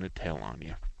is going to tell on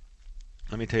you.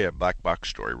 Let me tell you a black box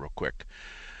story real quick.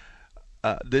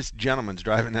 this gentleman's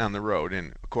driving down the road,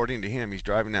 and according to him, he's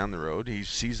driving down the road. He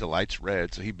sees the light's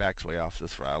red, so he backs way off the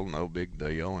throttle, no big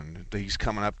deal, and he's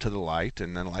coming up to the light,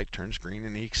 and then the light turns green,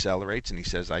 and he accelerates, and he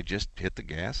says, I just hit the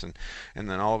gas, and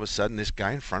then all of a sudden, this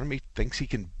guy in front of me thinks he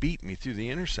can beat me through the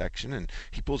intersection, and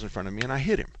he pulls in front of me, and I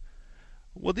hit him.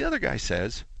 Well, the other guy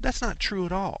says, that's not true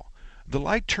at all. The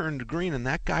light turned green, and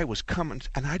that guy was coming,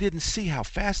 and I didn't see how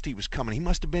fast he was coming. He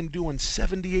must have been doing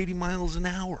 70, 80 miles an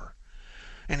hour.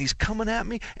 And he's coming at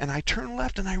me, and I turn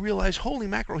left, and I realize, holy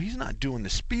mackerel, he's not doing the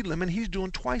speed limit. He's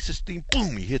doing twice the speed.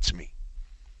 Boom, he hits me.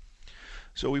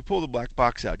 So we pull the black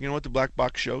box out. You know what the black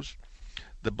box shows?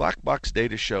 The black box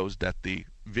data shows that the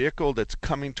vehicle that's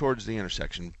coming towards the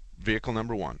intersection, vehicle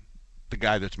number 1, the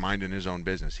guy that's minding his own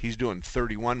business, he's doing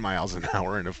 31 miles an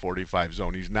hour in a 45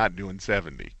 zone. He's not doing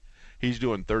 70. He's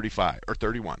doing 35 or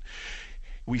 31.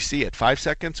 We see it 5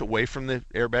 seconds away from the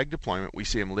airbag deployment, we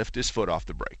see him lift his foot off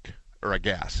the brake. Or a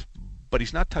gas, but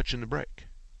he's not touching the brake,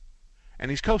 and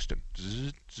he's coasting,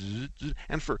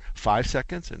 and for 5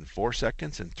 seconds and 4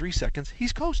 seconds and 3 seconds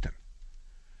he's coasting.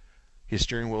 His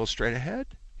steering wheel is straight ahead.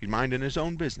 He's minding his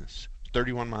own business,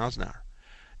 31 miles an hour.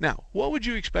 Now, what would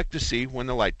you expect to see when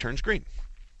the light turns green?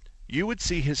 You would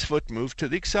see his foot move to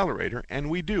the accelerator,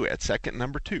 and we do at second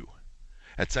number 2.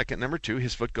 At second number 2,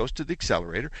 his foot goes to the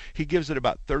accelerator. He gives it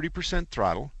about 30%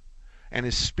 throttle, and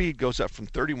his speed goes up from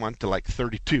 31 to like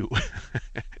 32.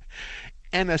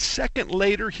 And a second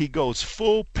later, he goes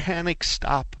full panic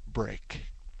stop brake,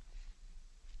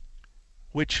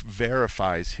 which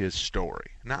verifies his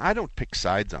story. Now, I don't pick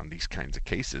sides on these kinds of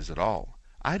cases at all.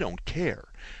 I don't care.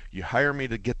 You hire me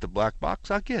to get the black box,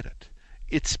 I'll get it.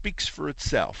 It speaks for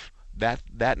itself.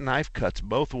 That knife cuts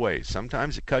both ways.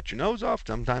 Sometimes it cuts your nose off,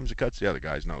 sometimes it cuts the other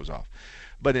guy's nose off.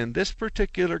 But in this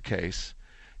particular case,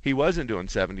 he wasn't doing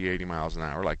 70, 80 miles an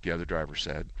hour like the other driver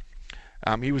said.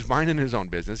 He was minding his own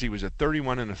business. He was at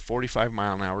 31 in a 45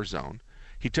 mile an hour zone.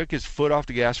 He took his foot off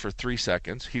the gas for 3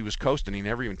 seconds. He was coasting. He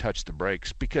never even touched the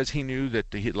brakes because he knew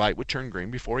that the light would turn green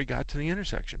before he got to the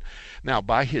intersection. Now,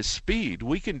 by his speed,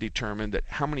 we can determine that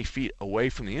how many feet away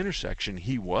from the intersection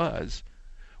he was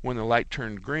when the light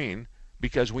turned green,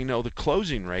 because we know the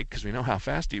closing rate, because we know how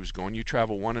fast he was going. You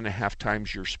travel 1.5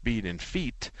 times your speed in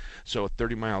feet. So at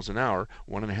 30 miles an hour,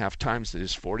 1.5 times that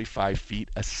is 45 feet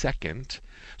a second.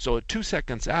 So at 2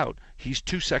 seconds out, he's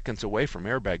 2 seconds away from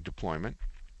airbag deployment.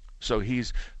 So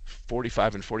he's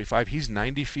 45 and 45. He's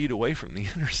 90 feet away from the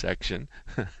intersection.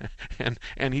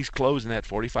 and he's closing at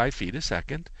 45 feet a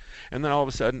second. And then all of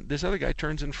a sudden, this other guy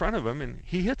turns in front of him, and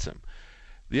he hits him.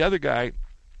 The other guy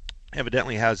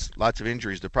evidently has lots of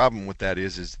injuries. The problem with that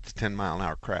is it's a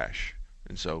 10-mile-an-hour crash.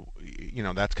 And so, you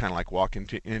know, that's kind of like walking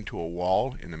into a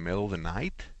wall in the middle of the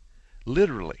night.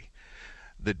 Literally.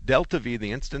 The delta V,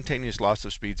 the instantaneous loss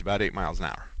of speed, is about 8 miles an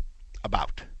hour.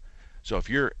 About. So if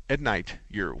you're at night,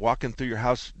 you're walking through your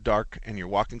house dark, and you're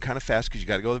walking kind of fast because you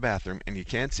got to go to the bathroom, and you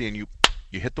can't see, and you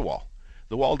hit the wall.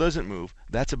 The wall doesn't move.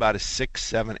 That's about a 6,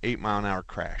 7, 8 mile an hour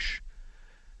crash.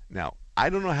 Now, I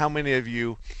don't know how many of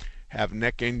you have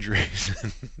neck injuries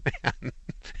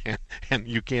and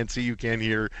you can't see, you can't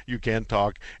hear, you can't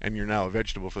talk, and you're now a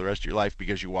vegetable for the rest of your life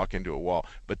because you walk into a wall.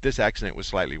 But this accident was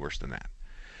slightly worse than that.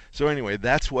 So anyway,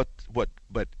 that's but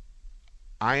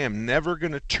I am never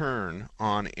going to turn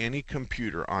on any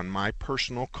computer on my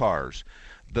personal cars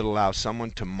that allows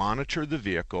someone to monitor the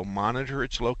vehicle, monitor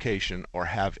its location, or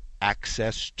have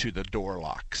access to the door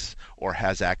locks, or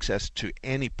has access to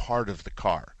any part of the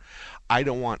car. I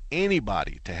don't want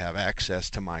anybody to have access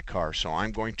to my car, so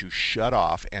I'm going to shut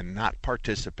off and not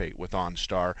participate with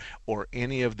OnStar or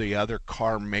any of the other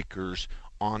car makers'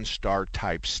 OnStar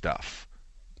type stuff.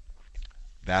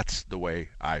 That's the way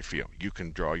I feel. You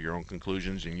can draw your own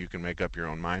conclusions and you can make up your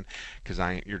own mind, because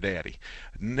I ain't your daddy.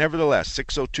 Nevertheless,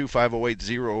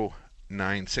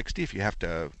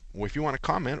 602-508-0960. If you want to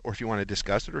comment, or if you want to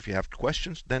discuss it, or if you have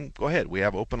questions, then go ahead. We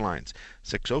have open lines.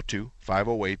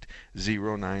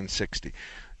 602-508-0960.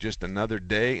 Just another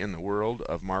day in the world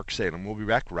of Mark Salem. We'll be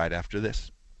back right after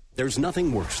this. There's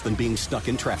nothing worse than being stuck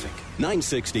in traffic.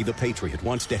 960 The Patriot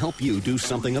wants to help you do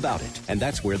something about it. And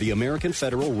that's where the American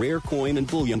Federal Rare Coin and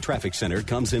Bullion Traffic Center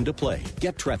comes into play.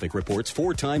 Get traffic reports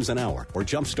 4 times an hour, or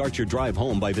jumpstart your drive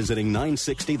home by visiting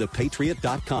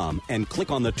 960thepatriot.com and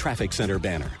click on the Traffic Center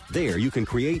banner. There you can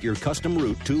create your custom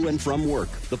route to and from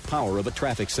work. The power of a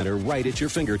traffic center right at your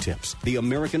fingertips. The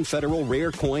American Federal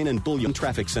Rare Coin and Bullion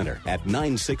Traffic Center at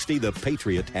 960 The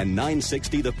Patriot and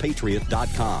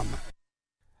 960thepatriot.com.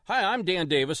 Hi, I'm Dan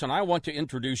Davis, and I want to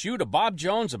introduce you to Bob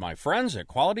Jones and my friends at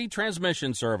Quality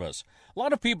Transmission Service. A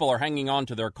lot of people are hanging on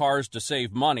to their cars to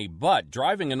save money, but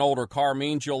driving an older car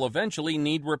means you'll eventually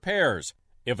need repairs.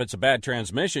 If it's a bad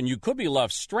transmission, you could be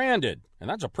left stranded, and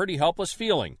that's a pretty helpless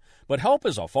feeling. But help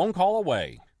is a phone call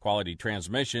away. Quality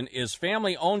Transmission is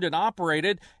family-owned and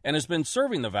operated and has been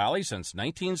serving the Valley since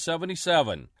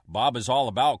 1977. Bob is all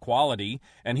about quality,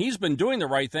 and he's been doing the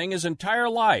right thing his entire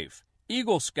life.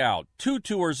 Eagle Scout, 2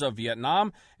 tours of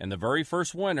Vietnam, and the very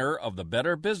first winner of the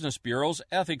Better Business Bureau's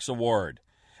Ethics Award.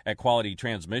 At Quality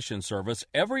Transmission Service,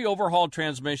 every overhauled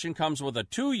transmission comes with a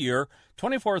 2-year,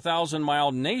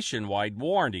 24,000-mile nationwide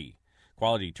warranty.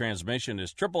 Quality Transmission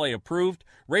is AAA approved,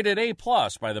 rated A+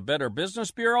 by the Better Business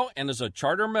Bureau, and is a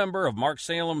charter member of Mark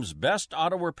Salem's best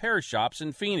auto repair shops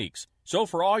in Phoenix. So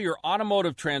for all your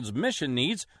automotive transmission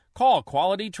needs, call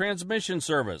Quality Transmission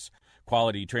Service.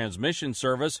 Quality Transmission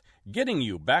Service, getting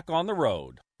you back on the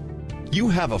road. You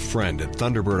have a friend at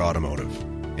Thunderbird Automotive,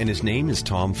 and his name is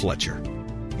Tom Fletcher.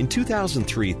 In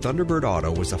 2003, Thunderbird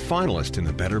Auto was a finalist in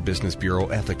the Better Business Bureau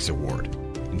Ethics Award.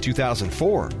 In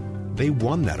 2004, they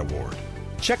won that award.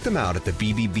 Check them out at the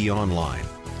BBB online.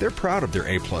 They're proud of their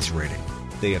A+ rating.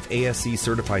 They have ASE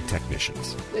certified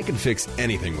technicians. They can fix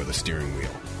anything with a steering wheel.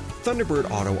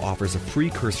 Thunderbird Auto offers a free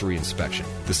cursory inspection,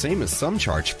 the same as some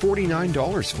charge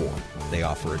 $49 for. They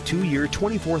offer a 2-year,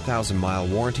 24,000-mile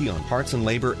warranty on parts and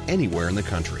labor anywhere in the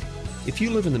country. If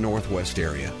you live in the Northwest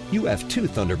area, you have 2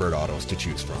 Thunderbird Autos to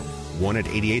choose from. One at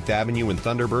 88th Avenue in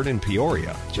Thunderbird in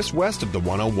Peoria, just west of the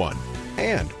 101.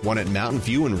 And one at Mountain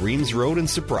View and Reams Road in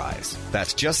Surprise.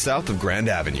 That's just south of Grand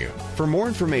Avenue. For more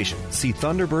information, see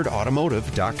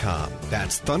ThunderbirdAutomotive.com.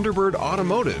 That's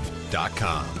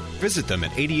ThunderbirdAutomotive.com. Visit them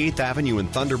at 88th Avenue in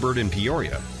Thunderbird in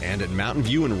Peoria and at Mountain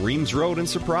View and Reams Road in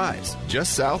Surprise,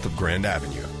 just south of Grand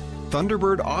Avenue.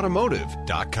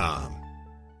 ThunderbirdAutomotive.com.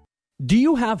 Do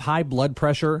you have high blood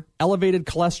pressure, elevated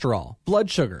cholesterol, blood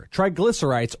sugar,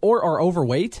 triglycerides, or are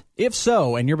overweight? If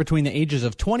so, and you're between the ages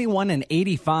of 21 and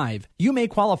 85, you may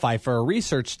qualify for a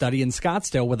research study in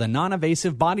Scottsdale with a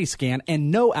non-invasive body scan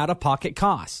and no out-of-pocket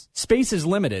costs. Space is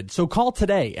limited, so call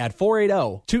today at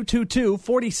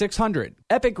 480-222-4600.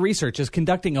 Epic Research is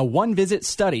conducting a one-visit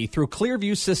study through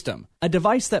Clearview System, a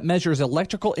device that measures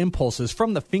electrical impulses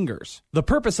from the fingers. The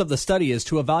purpose of the study is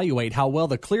to evaluate how well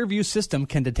the Clearview System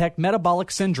can detect metabolic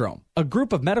syndrome, a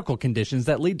group of medical conditions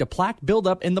that lead to plaque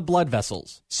buildup in the blood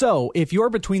vessels. So, if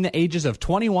you're between the ages of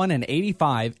 21 and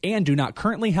 85 and do not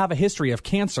currently have a history of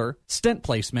cancer, stent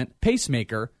placement,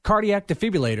 pacemaker, cardiac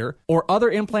defibrillator, or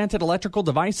other implanted electrical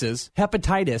devices,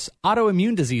 hepatitis,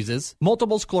 autoimmune diseases,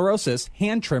 multiple sclerosis,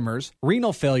 hand tremors,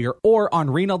 renal failure, or on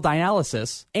renal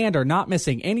dialysis, and are not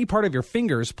missing any part of your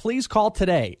fingers, please call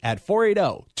today at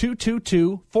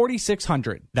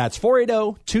 480-222-4600. That's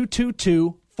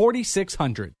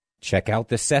 480-222-4600. Check out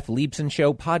the Seth Leibson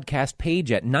Show podcast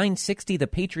page at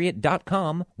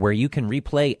 960thepatriot.com, where you can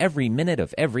replay every minute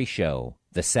of every show.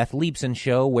 The Seth Leibson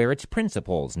Show, where it's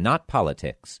principles, not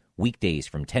politics. Weekdays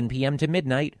from 10 p.m. to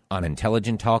midnight on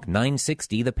Intelligent Talk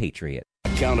 960 The Patriot.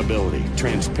 Accountability,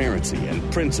 transparency,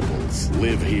 and principles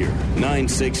live here.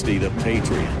 960 The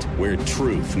Patriot, where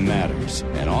truth matters.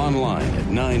 And online at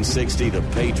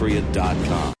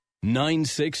 960thepatriot.com.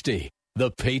 960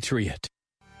 The Patriot.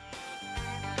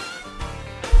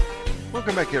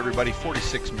 Welcome back, everybody.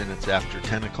 46 minutes after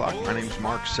 10 o'clock. My name's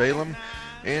Mark Salem.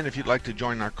 And if you'd like to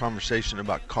join our conversation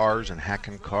about cars and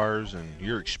hacking cars and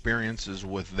your experiences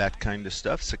with that kind of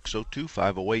stuff,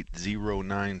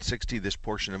 602-508-0960. This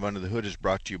portion of Under the Hood is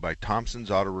brought to you by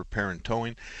Thompson's Auto Repair and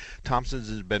Towing. Thompson's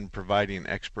has been providing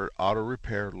expert auto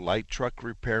repair, light truck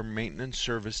repair, maintenance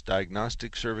service,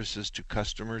 diagnostic services to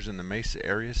customers in the Mesa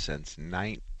area since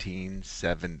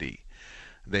 1970.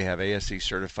 They have ASE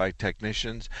certified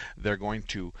technicians. They're going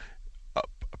to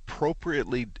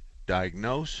appropriately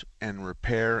diagnose and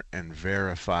repair and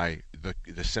verify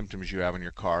the symptoms you have in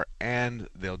your car, and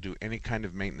they'll do any kind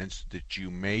of maintenance that you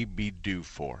may be due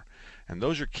for. And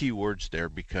those are key words there,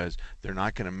 because they're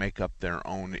not going to make up their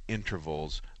own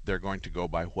intervals. They're going to go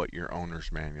by what your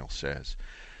owner's manual says.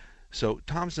 So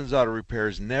Thompson's Auto Repair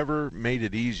has never made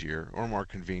it easier or more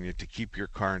convenient to keep your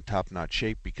car in top-notch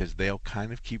shape, because they'll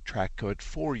kind of keep track of it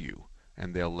for you,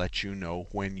 and they'll let you know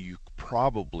when you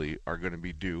probably are going to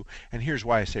be due. And here's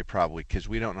why I say probably, because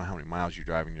we don't know how many miles you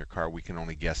drive in your car. We can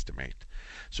only guesstimate.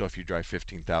 So if you drive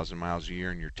 15,000 miles a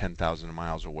year and you're 10,000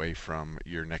 miles away from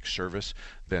your next service,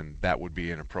 then that would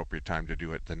be an appropriate time to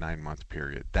do it, the 9-month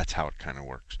period. That's how it kind of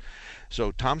works.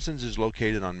 So Thompson's is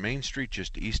located on Main Street,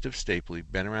 just east of Stapley.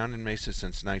 Been around in Mesa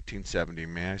since 1970.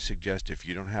 May I suggest, if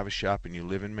you don't have a shop and you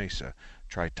live in Mesa,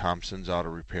 try Thompson's Auto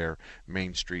Repair,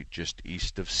 Main Street, just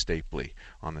east of Stapley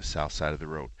on the south side of the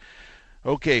road.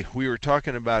 Okay, we were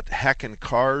talking about hacking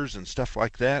cars and stuff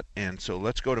like that, and so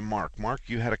let's go to Mark. Mark,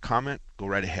 you had a comment? Go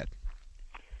right ahead.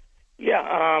 Yeah,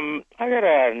 I got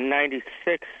a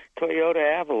 96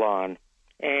 Toyota Avalon,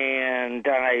 and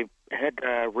I had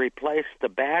replaced the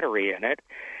battery in it,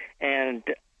 and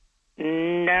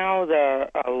now the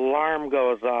alarm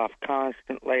goes off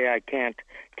constantly. I can't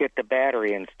get the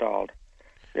battery installed.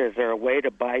 Is there a way to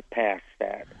bypass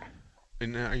that?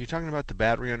 And are you talking about the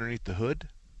battery underneath the hood?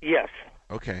 Yes.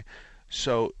 Okay.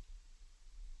 So,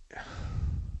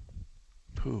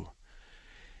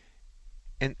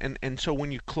 And so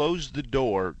when you close the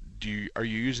door, are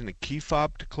you using a key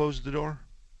fob to close the door?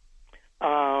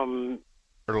 Or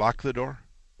lock the door?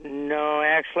 No,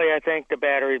 actually, I think the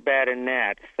battery's bad in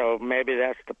that, so maybe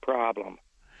that's the problem.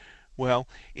 Well,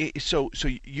 so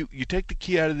you take the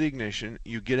key out of the ignition,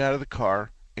 you get out of the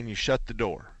car, and you shut the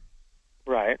door.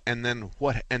 Right. And then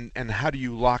what? And how do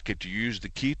you lock it? Do you use the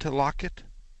key to lock it?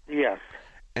 Yes.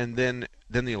 And then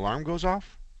the alarm goes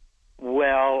off?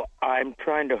 Well, I'm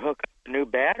trying to hook up a new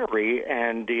battery,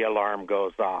 and the alarm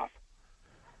goes off.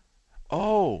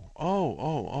 Oh.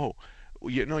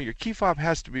 You know, your key fob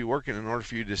has to be working in order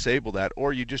for you to disable that,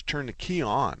 or you just turn the key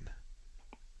on.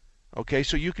 Okay,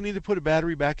 so you can either put a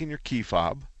battery back in your key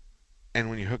fob, and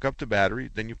when you hook up the battery,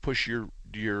 then you push your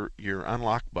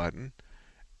unlock button,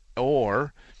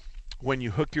 or when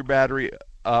you hook your battery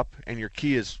up and your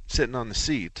key is sitting on the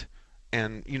seat,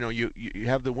 and you know you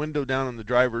have the window down on the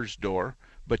driver's door,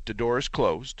 but the door is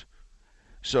closed.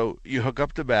 So you hook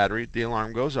up the battery, the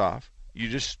alarm goes off. You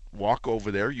just walk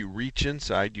over there, you reach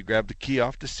inside, you grab the key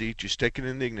off the seat, you stick it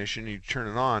in the ignition, you turn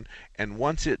it on, and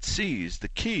once it sees the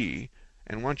key,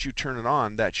 and once you turn it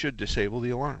on, that should disable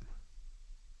the alarm.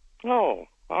 Oh,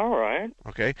 all right.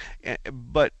 Okay,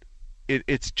 but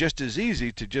it's just as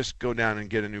easy to just go down and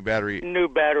get a new battery. New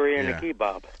battery and a key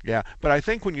fob. Yeah, but I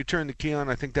think when you turn the key on,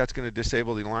 I think that's going to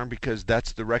disable the alarm because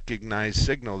that's the recognized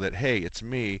signal that, hey, it's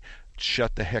me,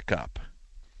 shut the heck up.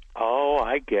 Oh,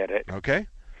 I get it. Okay?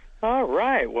 All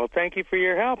right. Well, thank you for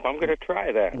your help. I'm going to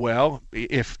try that. Well,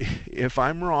 if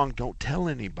I'm wrong, don't tell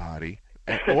anybody.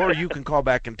 Or you can call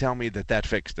back and tell me that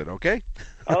fixed it, okay?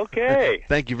 Okay.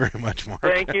 Thank you very much, Mark.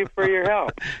 Thank you for your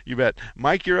help. You bet.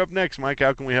 Mike, you're up next. Mike,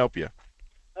 how can we help you?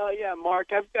 Yeah,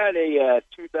 Mark, I've got a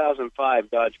 2005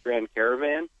 Dodge Grand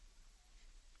Caravan.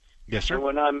 Yes, sir.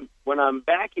 And when I'm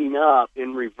backing up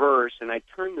in reverse and I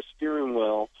turn the steering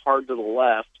wheel hard to the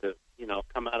left to,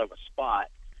 come out of a spot,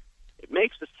 it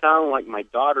makes it sound like my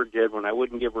daughter did when I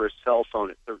wouldn't give her a cell phone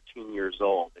at 13 years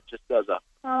old. It just does a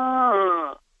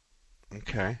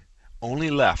Okay.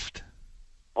 Only left.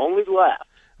 Only left.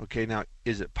 Okay, now,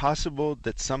 is it possible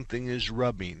that something is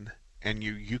rubbing and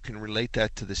you can relate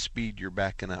that to the speed you're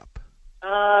backing up?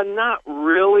 Not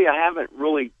really. I haven't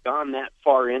really gone that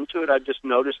far into it. I've just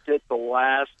noticed it the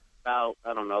last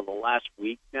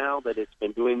week now that it's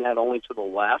been doing that only to the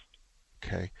left.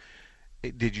 Okay.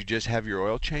 Did you just have your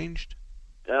oil changed?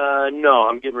 No,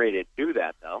 I'm getting ready to do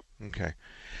that, though. Okay.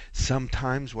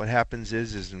 Sometimes what happens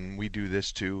is, and we do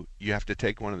this too, you have to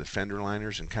take one of the fender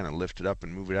liners and kind of lift it up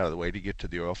and move it out of the way to get to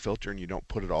the oil filter, and you don't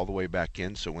put it all the way back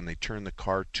in, so when they turn the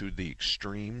car to the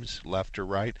extremes, left or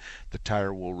right, the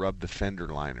tire will rub the fender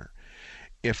liner.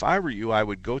 If I were you, I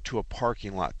would go to a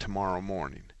parking lot tomorrow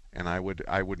morning, and I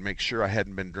would make sure I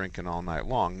hadn't been drinking all night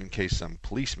long in case some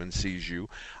policeman sees you.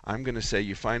 I'm going to say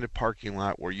you find a parking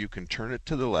lot where you can turn it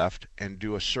to the left and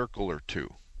do a circle or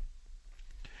two.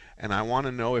 And I want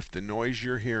to know if the noise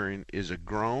you're hearing is a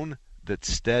groan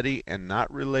that's steady and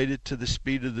not related to the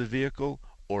speed of the vehicle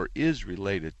or is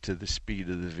related to the speed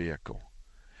of the vehicle.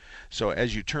 So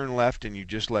as you turn left and you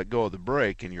just let go of the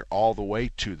brake and you're all the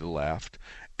way to the left,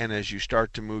 and as you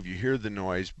start to move you hear the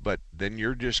noise, but then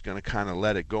you're just going to kind of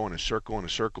let it go in a circle and a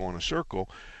circle and a circle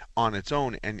on its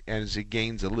own, and as it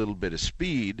gains a little bit of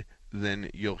speed, then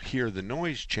you'll hear the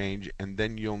noise change and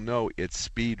then you'll know it's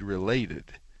speed related.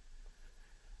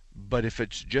 But if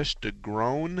it's just a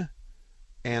groan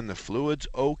and the fluid's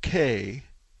okay,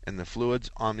 and the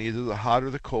fluid's on either the hot or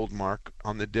the cold mark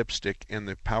on the dipstick in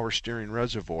the power steering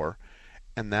reservoir,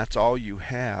 and that's all you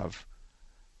have,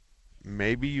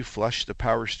 maybe you flush the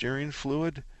power steering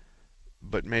fluid,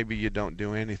 but maybe you don't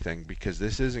do anything because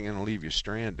this isn't going to leave you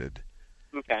stranded.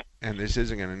 Okay. And this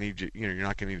isn't going to need you, you're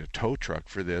not going to need a tow truck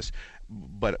for this.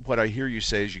 But what I hear you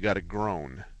say is you got a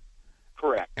groan.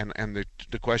 Correct. And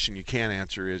the question you can't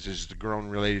answer is the groan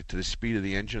related to the speed of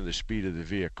the engine or the speed of the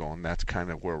vehicle? And that's kind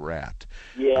of where we're at.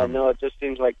 Yeah, no, it just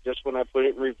seems like just when I put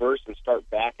it in reverse and start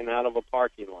backing out of a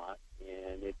parking lot,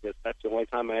 and that's the only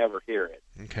time I ever hear it.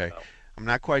 Okay. So. I'm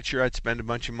not quite sure I'd spend a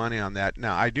bunch of money on that.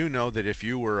 Now, I do know that if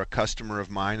you were a customer of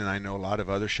mine, and I know a lot of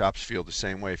other shops feel the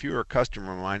same way, if you were a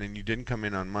customer of mine and you didn't come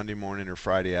in on Monday morning or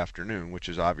Friday afternoon, which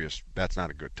is obvious, that's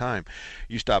not a good time,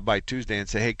 you stop by Tuesday and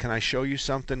say, hey, can I show you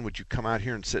something? Would you come out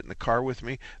here and sit in the car with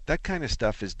me? That kind of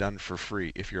stuff is done for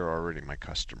free if you're already my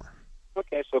customer.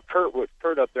 Okay, so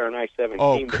Kurt up there on I-17.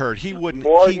 Oh, Kurt, he wouldn't.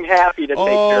 More than happy to take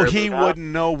care of it. He wouldn't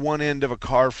know one end of a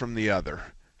car from the other.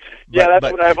 Yeah,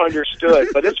 that's what I've understood.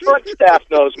 But his front staff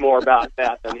knows more about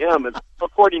that than him,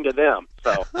 according to them.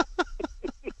 So,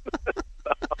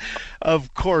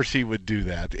 of course he would do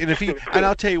that. And and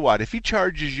I'll tell you what, if he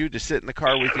charges you to sit in the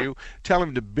car with you, tell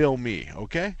him to bill me,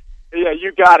 okay? Yeah,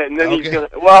 you got it. And then he's gonna.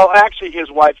 Well, actually, his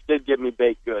wife did give me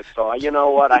baked goods, so you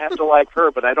know what? I have to like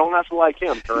her, but I don't have to like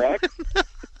him. Correct?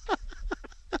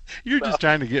 You're just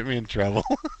trying to get me in trouble.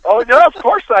 Oh, no, of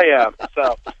course I am.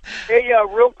 So, hey,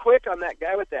 real quick on that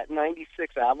guy with that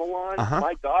 96 Avalon,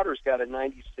 my daughter's got a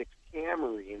 96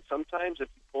 Camry, and sometimes if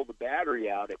you pull the battery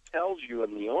out, it tells you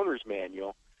in the owner's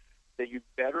manual that you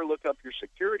better look up your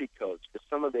security codes, because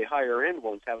some of the higher-end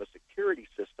ones have a security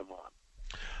system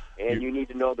on. And you need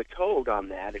to know the code on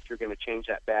that if you're going to change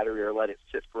that battery or let it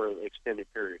sit for an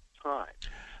extended period of time.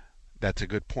 That's a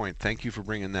good point. Thank you for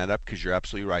bringing that up, because you're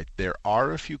absolutely right. There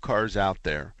are a few cars out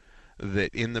there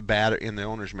that in the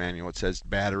owner's manual it says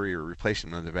battery or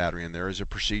replacement of the battery, and there is a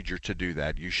procedure to do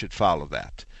that. You should follow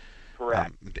that.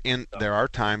 Correct. There are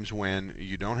times when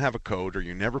you don't have a code or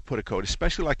you never put a code,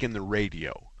 especially like in the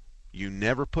radio. You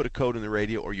never put a code in the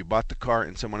radio, or you bought the car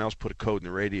and someone else put a code in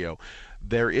the radio.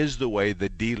 There is the way the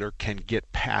dealer can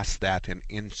get past that and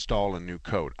install a new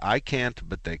code. I can't,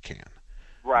 but they can.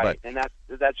 Right, and that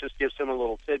just gives him a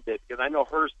little tidbit, because I know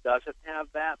hers doesn't have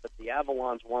that, but the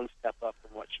Avalon's one step up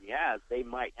from what she has. They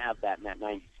might have that in that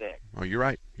 96. Oh, you're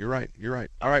right.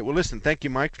 All right, well, listen, thank you,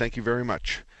 Mike. Thank you very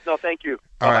much. No, thank you.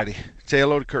 All righty. Say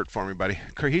hello to Kurt for me, buddy.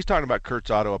 He's talking about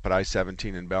Kurt's Auto up at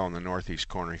I-17 in Bell in the northeast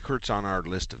corner. Kurt's on our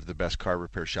list of the best car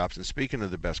repair shops. And speaking of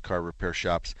the best car repair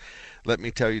shops, let me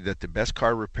tell you that the Best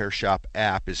Car Repair Shop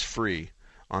app is free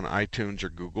on iTunes or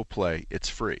Google Play. It's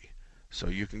free. So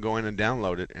you can go in and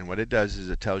download it, and what it does is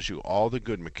it tells you all the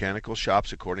good mechanical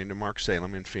shops, according to Mark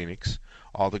Salem in Phoenix,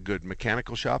 all the good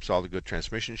mechanical shops, all the good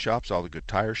transmission shops, all the good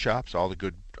tire shops, all the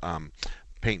good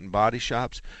paint and body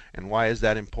shops. And why is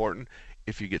that important?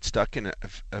 If you get stuck in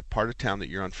a part of town that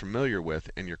you're unfamiliar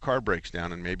with and your car breaks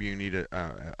down and maybe you need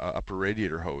a upper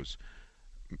radiator hose,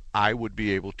 I would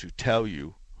be able to tell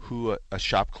you who a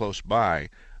shop close by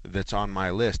that's on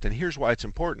my list. And here's why it's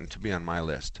important to be on my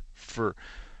list. For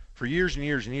years and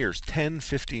years and years, 10,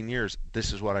 15 years,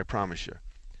 this is what I promise you.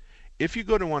 If you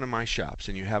go to one of my shops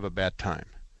and you have a bad time,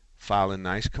 file a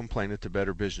nice complaint at the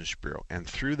Better Business Bureau. And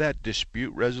through that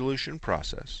dispute resolution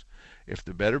process, if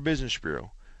the Better Business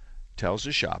Bureau tells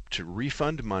the shop to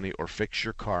refund money or fix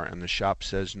your car and the shop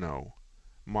says no,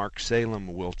 Mark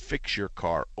Salem will fix your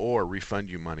car or refund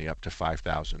you money up to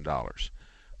 $5,000.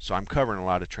 So I'm covering a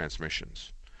lot of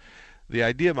transmissions. The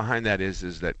idea behind that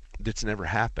is that it's never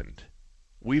happened.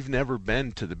 We've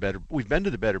been to the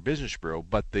Better Business Bureau,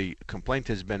 but the complaint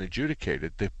has been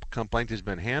adjudicated. The complaint has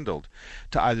been handled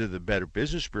to either the Better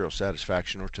Business Bureau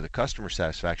satisfaction or to the customer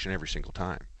satisfaction every single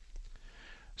time.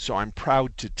 So I'm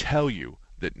proud to tell you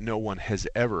that no one has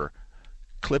ever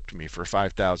clipped me for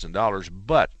 $5,000,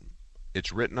 but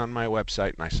it's written on my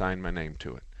website and I signed my name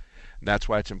to it. That's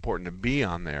why it's important to be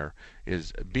on there,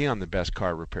 is be on the Best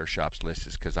Car Repair Shops list,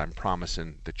 is because I'm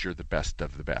promising that you're the best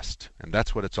of the best. And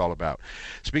that's what it's all about.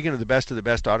 Speaking of the best,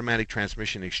 Automatic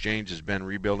Transmission Exchange has been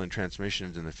rebuilding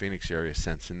transmissions in the Phoenix area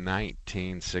since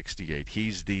 1968.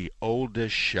 He's the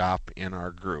oldest shop in our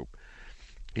group.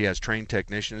 He has trained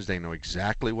technicians. They know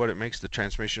exactly what makes a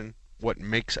transmission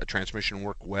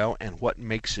work well and what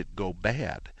makes it go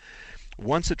bad.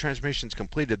 Once the transmission is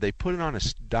completed, they put it on a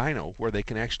dyno where they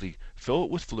can actually fill it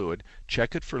with fluid,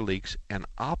 check it for leaks, and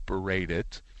operate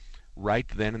it right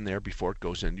then and there before it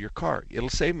goes into your car. It'll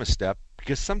save them a step,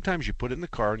 because sometimes you put it in the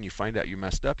car and you find out you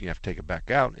messed up and you have to take it back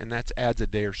out, and that adds a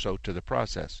day or so to the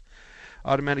process.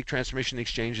 Automatic Transmission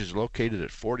Exchange is located at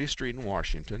 40th Street in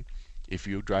Washington. If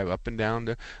you drive up and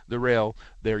down the rail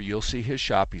there, you'll see his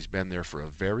shop. He's been there for a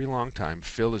very long time.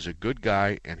 Phil is a good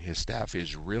guy, and his staff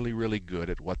is really, really good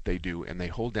at what they do, and they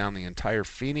hold down the entire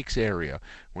Phoenix area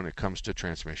when it comes to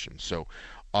transmission. So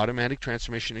Automatic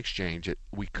Transmission Exchange,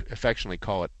 we affectionately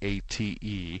call it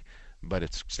ATE, but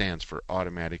it stands for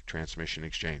Automatic Transmission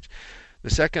Exchange. The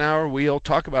second hour, we'll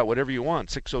talk about whatever you want.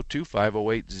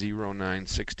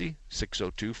 602-508-0960.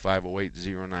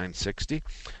 602-508-0960.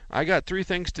 I got three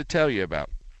things to tell you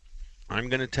about. I'm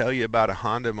going to tell you about a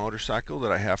Honda motorcycle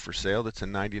that I have for sale that's a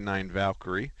 99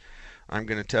 Valkyrie. I'm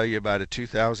going to tell you about a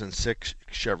 2006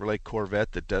 Chevrolet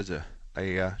Corvette that does a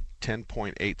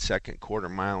 10.8 second quarter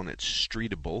mile, and it's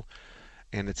streetable.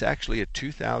 And it's actually a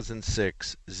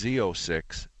 2006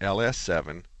 Z06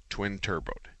 LS7 twin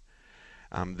turboed.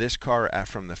 This car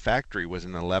from the factory was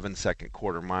an 11 second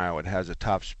quarter mile. It has a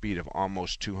top speed of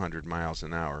almost 200 miles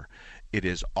an hour. It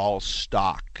is all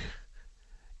stock,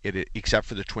 except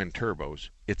for the twin turbos.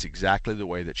 It's exactly the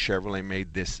way that Chevrolet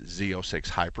made this Z06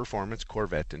 high performance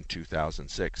Corvette in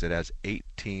 2006. It has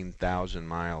 18,000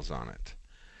 miles on it.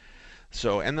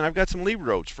 So, and then I've got some lead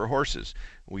ropes for horses.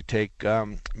 We take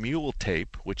mule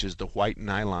tape, which is the white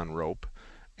nylon rope,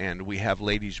 and we have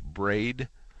ladies braid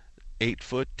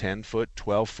 8-foot, 10-foot,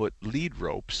 12-foot lead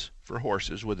ropes for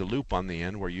horses with a loop on the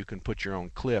end where you can put your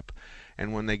own clip.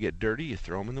 And when they get dirty, you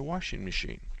throw them in the washing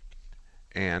machine.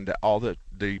 And all the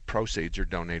proceeds are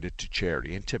donated to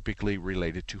charity and typically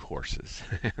related to horses.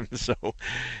 And so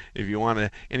if you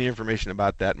want any information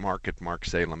about that, mark at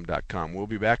marksalem.com. We'll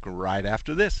be back right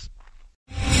after this.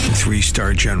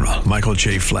 3-star General Michael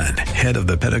J. Flynn, head of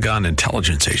the Pentagon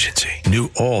Intelligence Agency, knew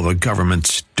all the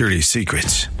government's dirty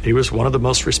secrets. He was one of the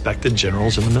most respected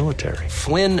generals in the military.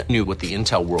 Flynn knew what the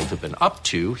intel world had been up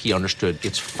to. He understood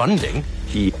its funding.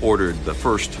 He ordered the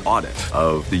first audit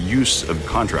of the use of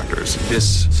contractors.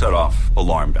 This set off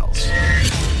alarm bells.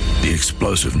 The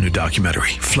explosive new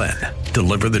documentary, Flynn,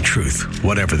 Deliver the Truth,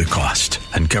 Whatever the Cost,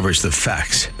 uncovers the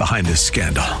facts behind this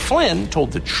scandal. Flynn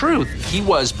told the truth. He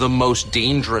was the most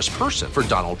dangerous person for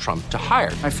Donald Trump to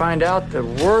hire. I find out the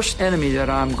worst enemy that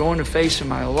I'm going to face in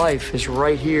my life is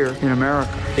right here in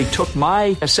America. They took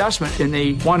my assessment and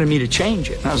they wanted me to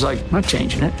change it. And I was like, I'm not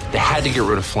changing it. They had to get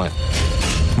rid of Flynn.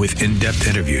 With in-depth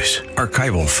interviews,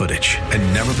 archival footage,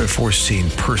 and never-before-seen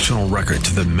personal records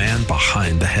of the man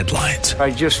behind the headlines.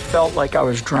 I just felt like I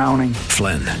was drowning.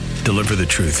 Flynn, Deliver the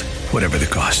Truth, Whatever the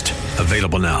Cost.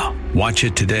 Available now. Watch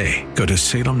it today. Go to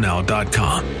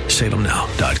salemnow.com.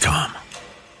 salemnow.com.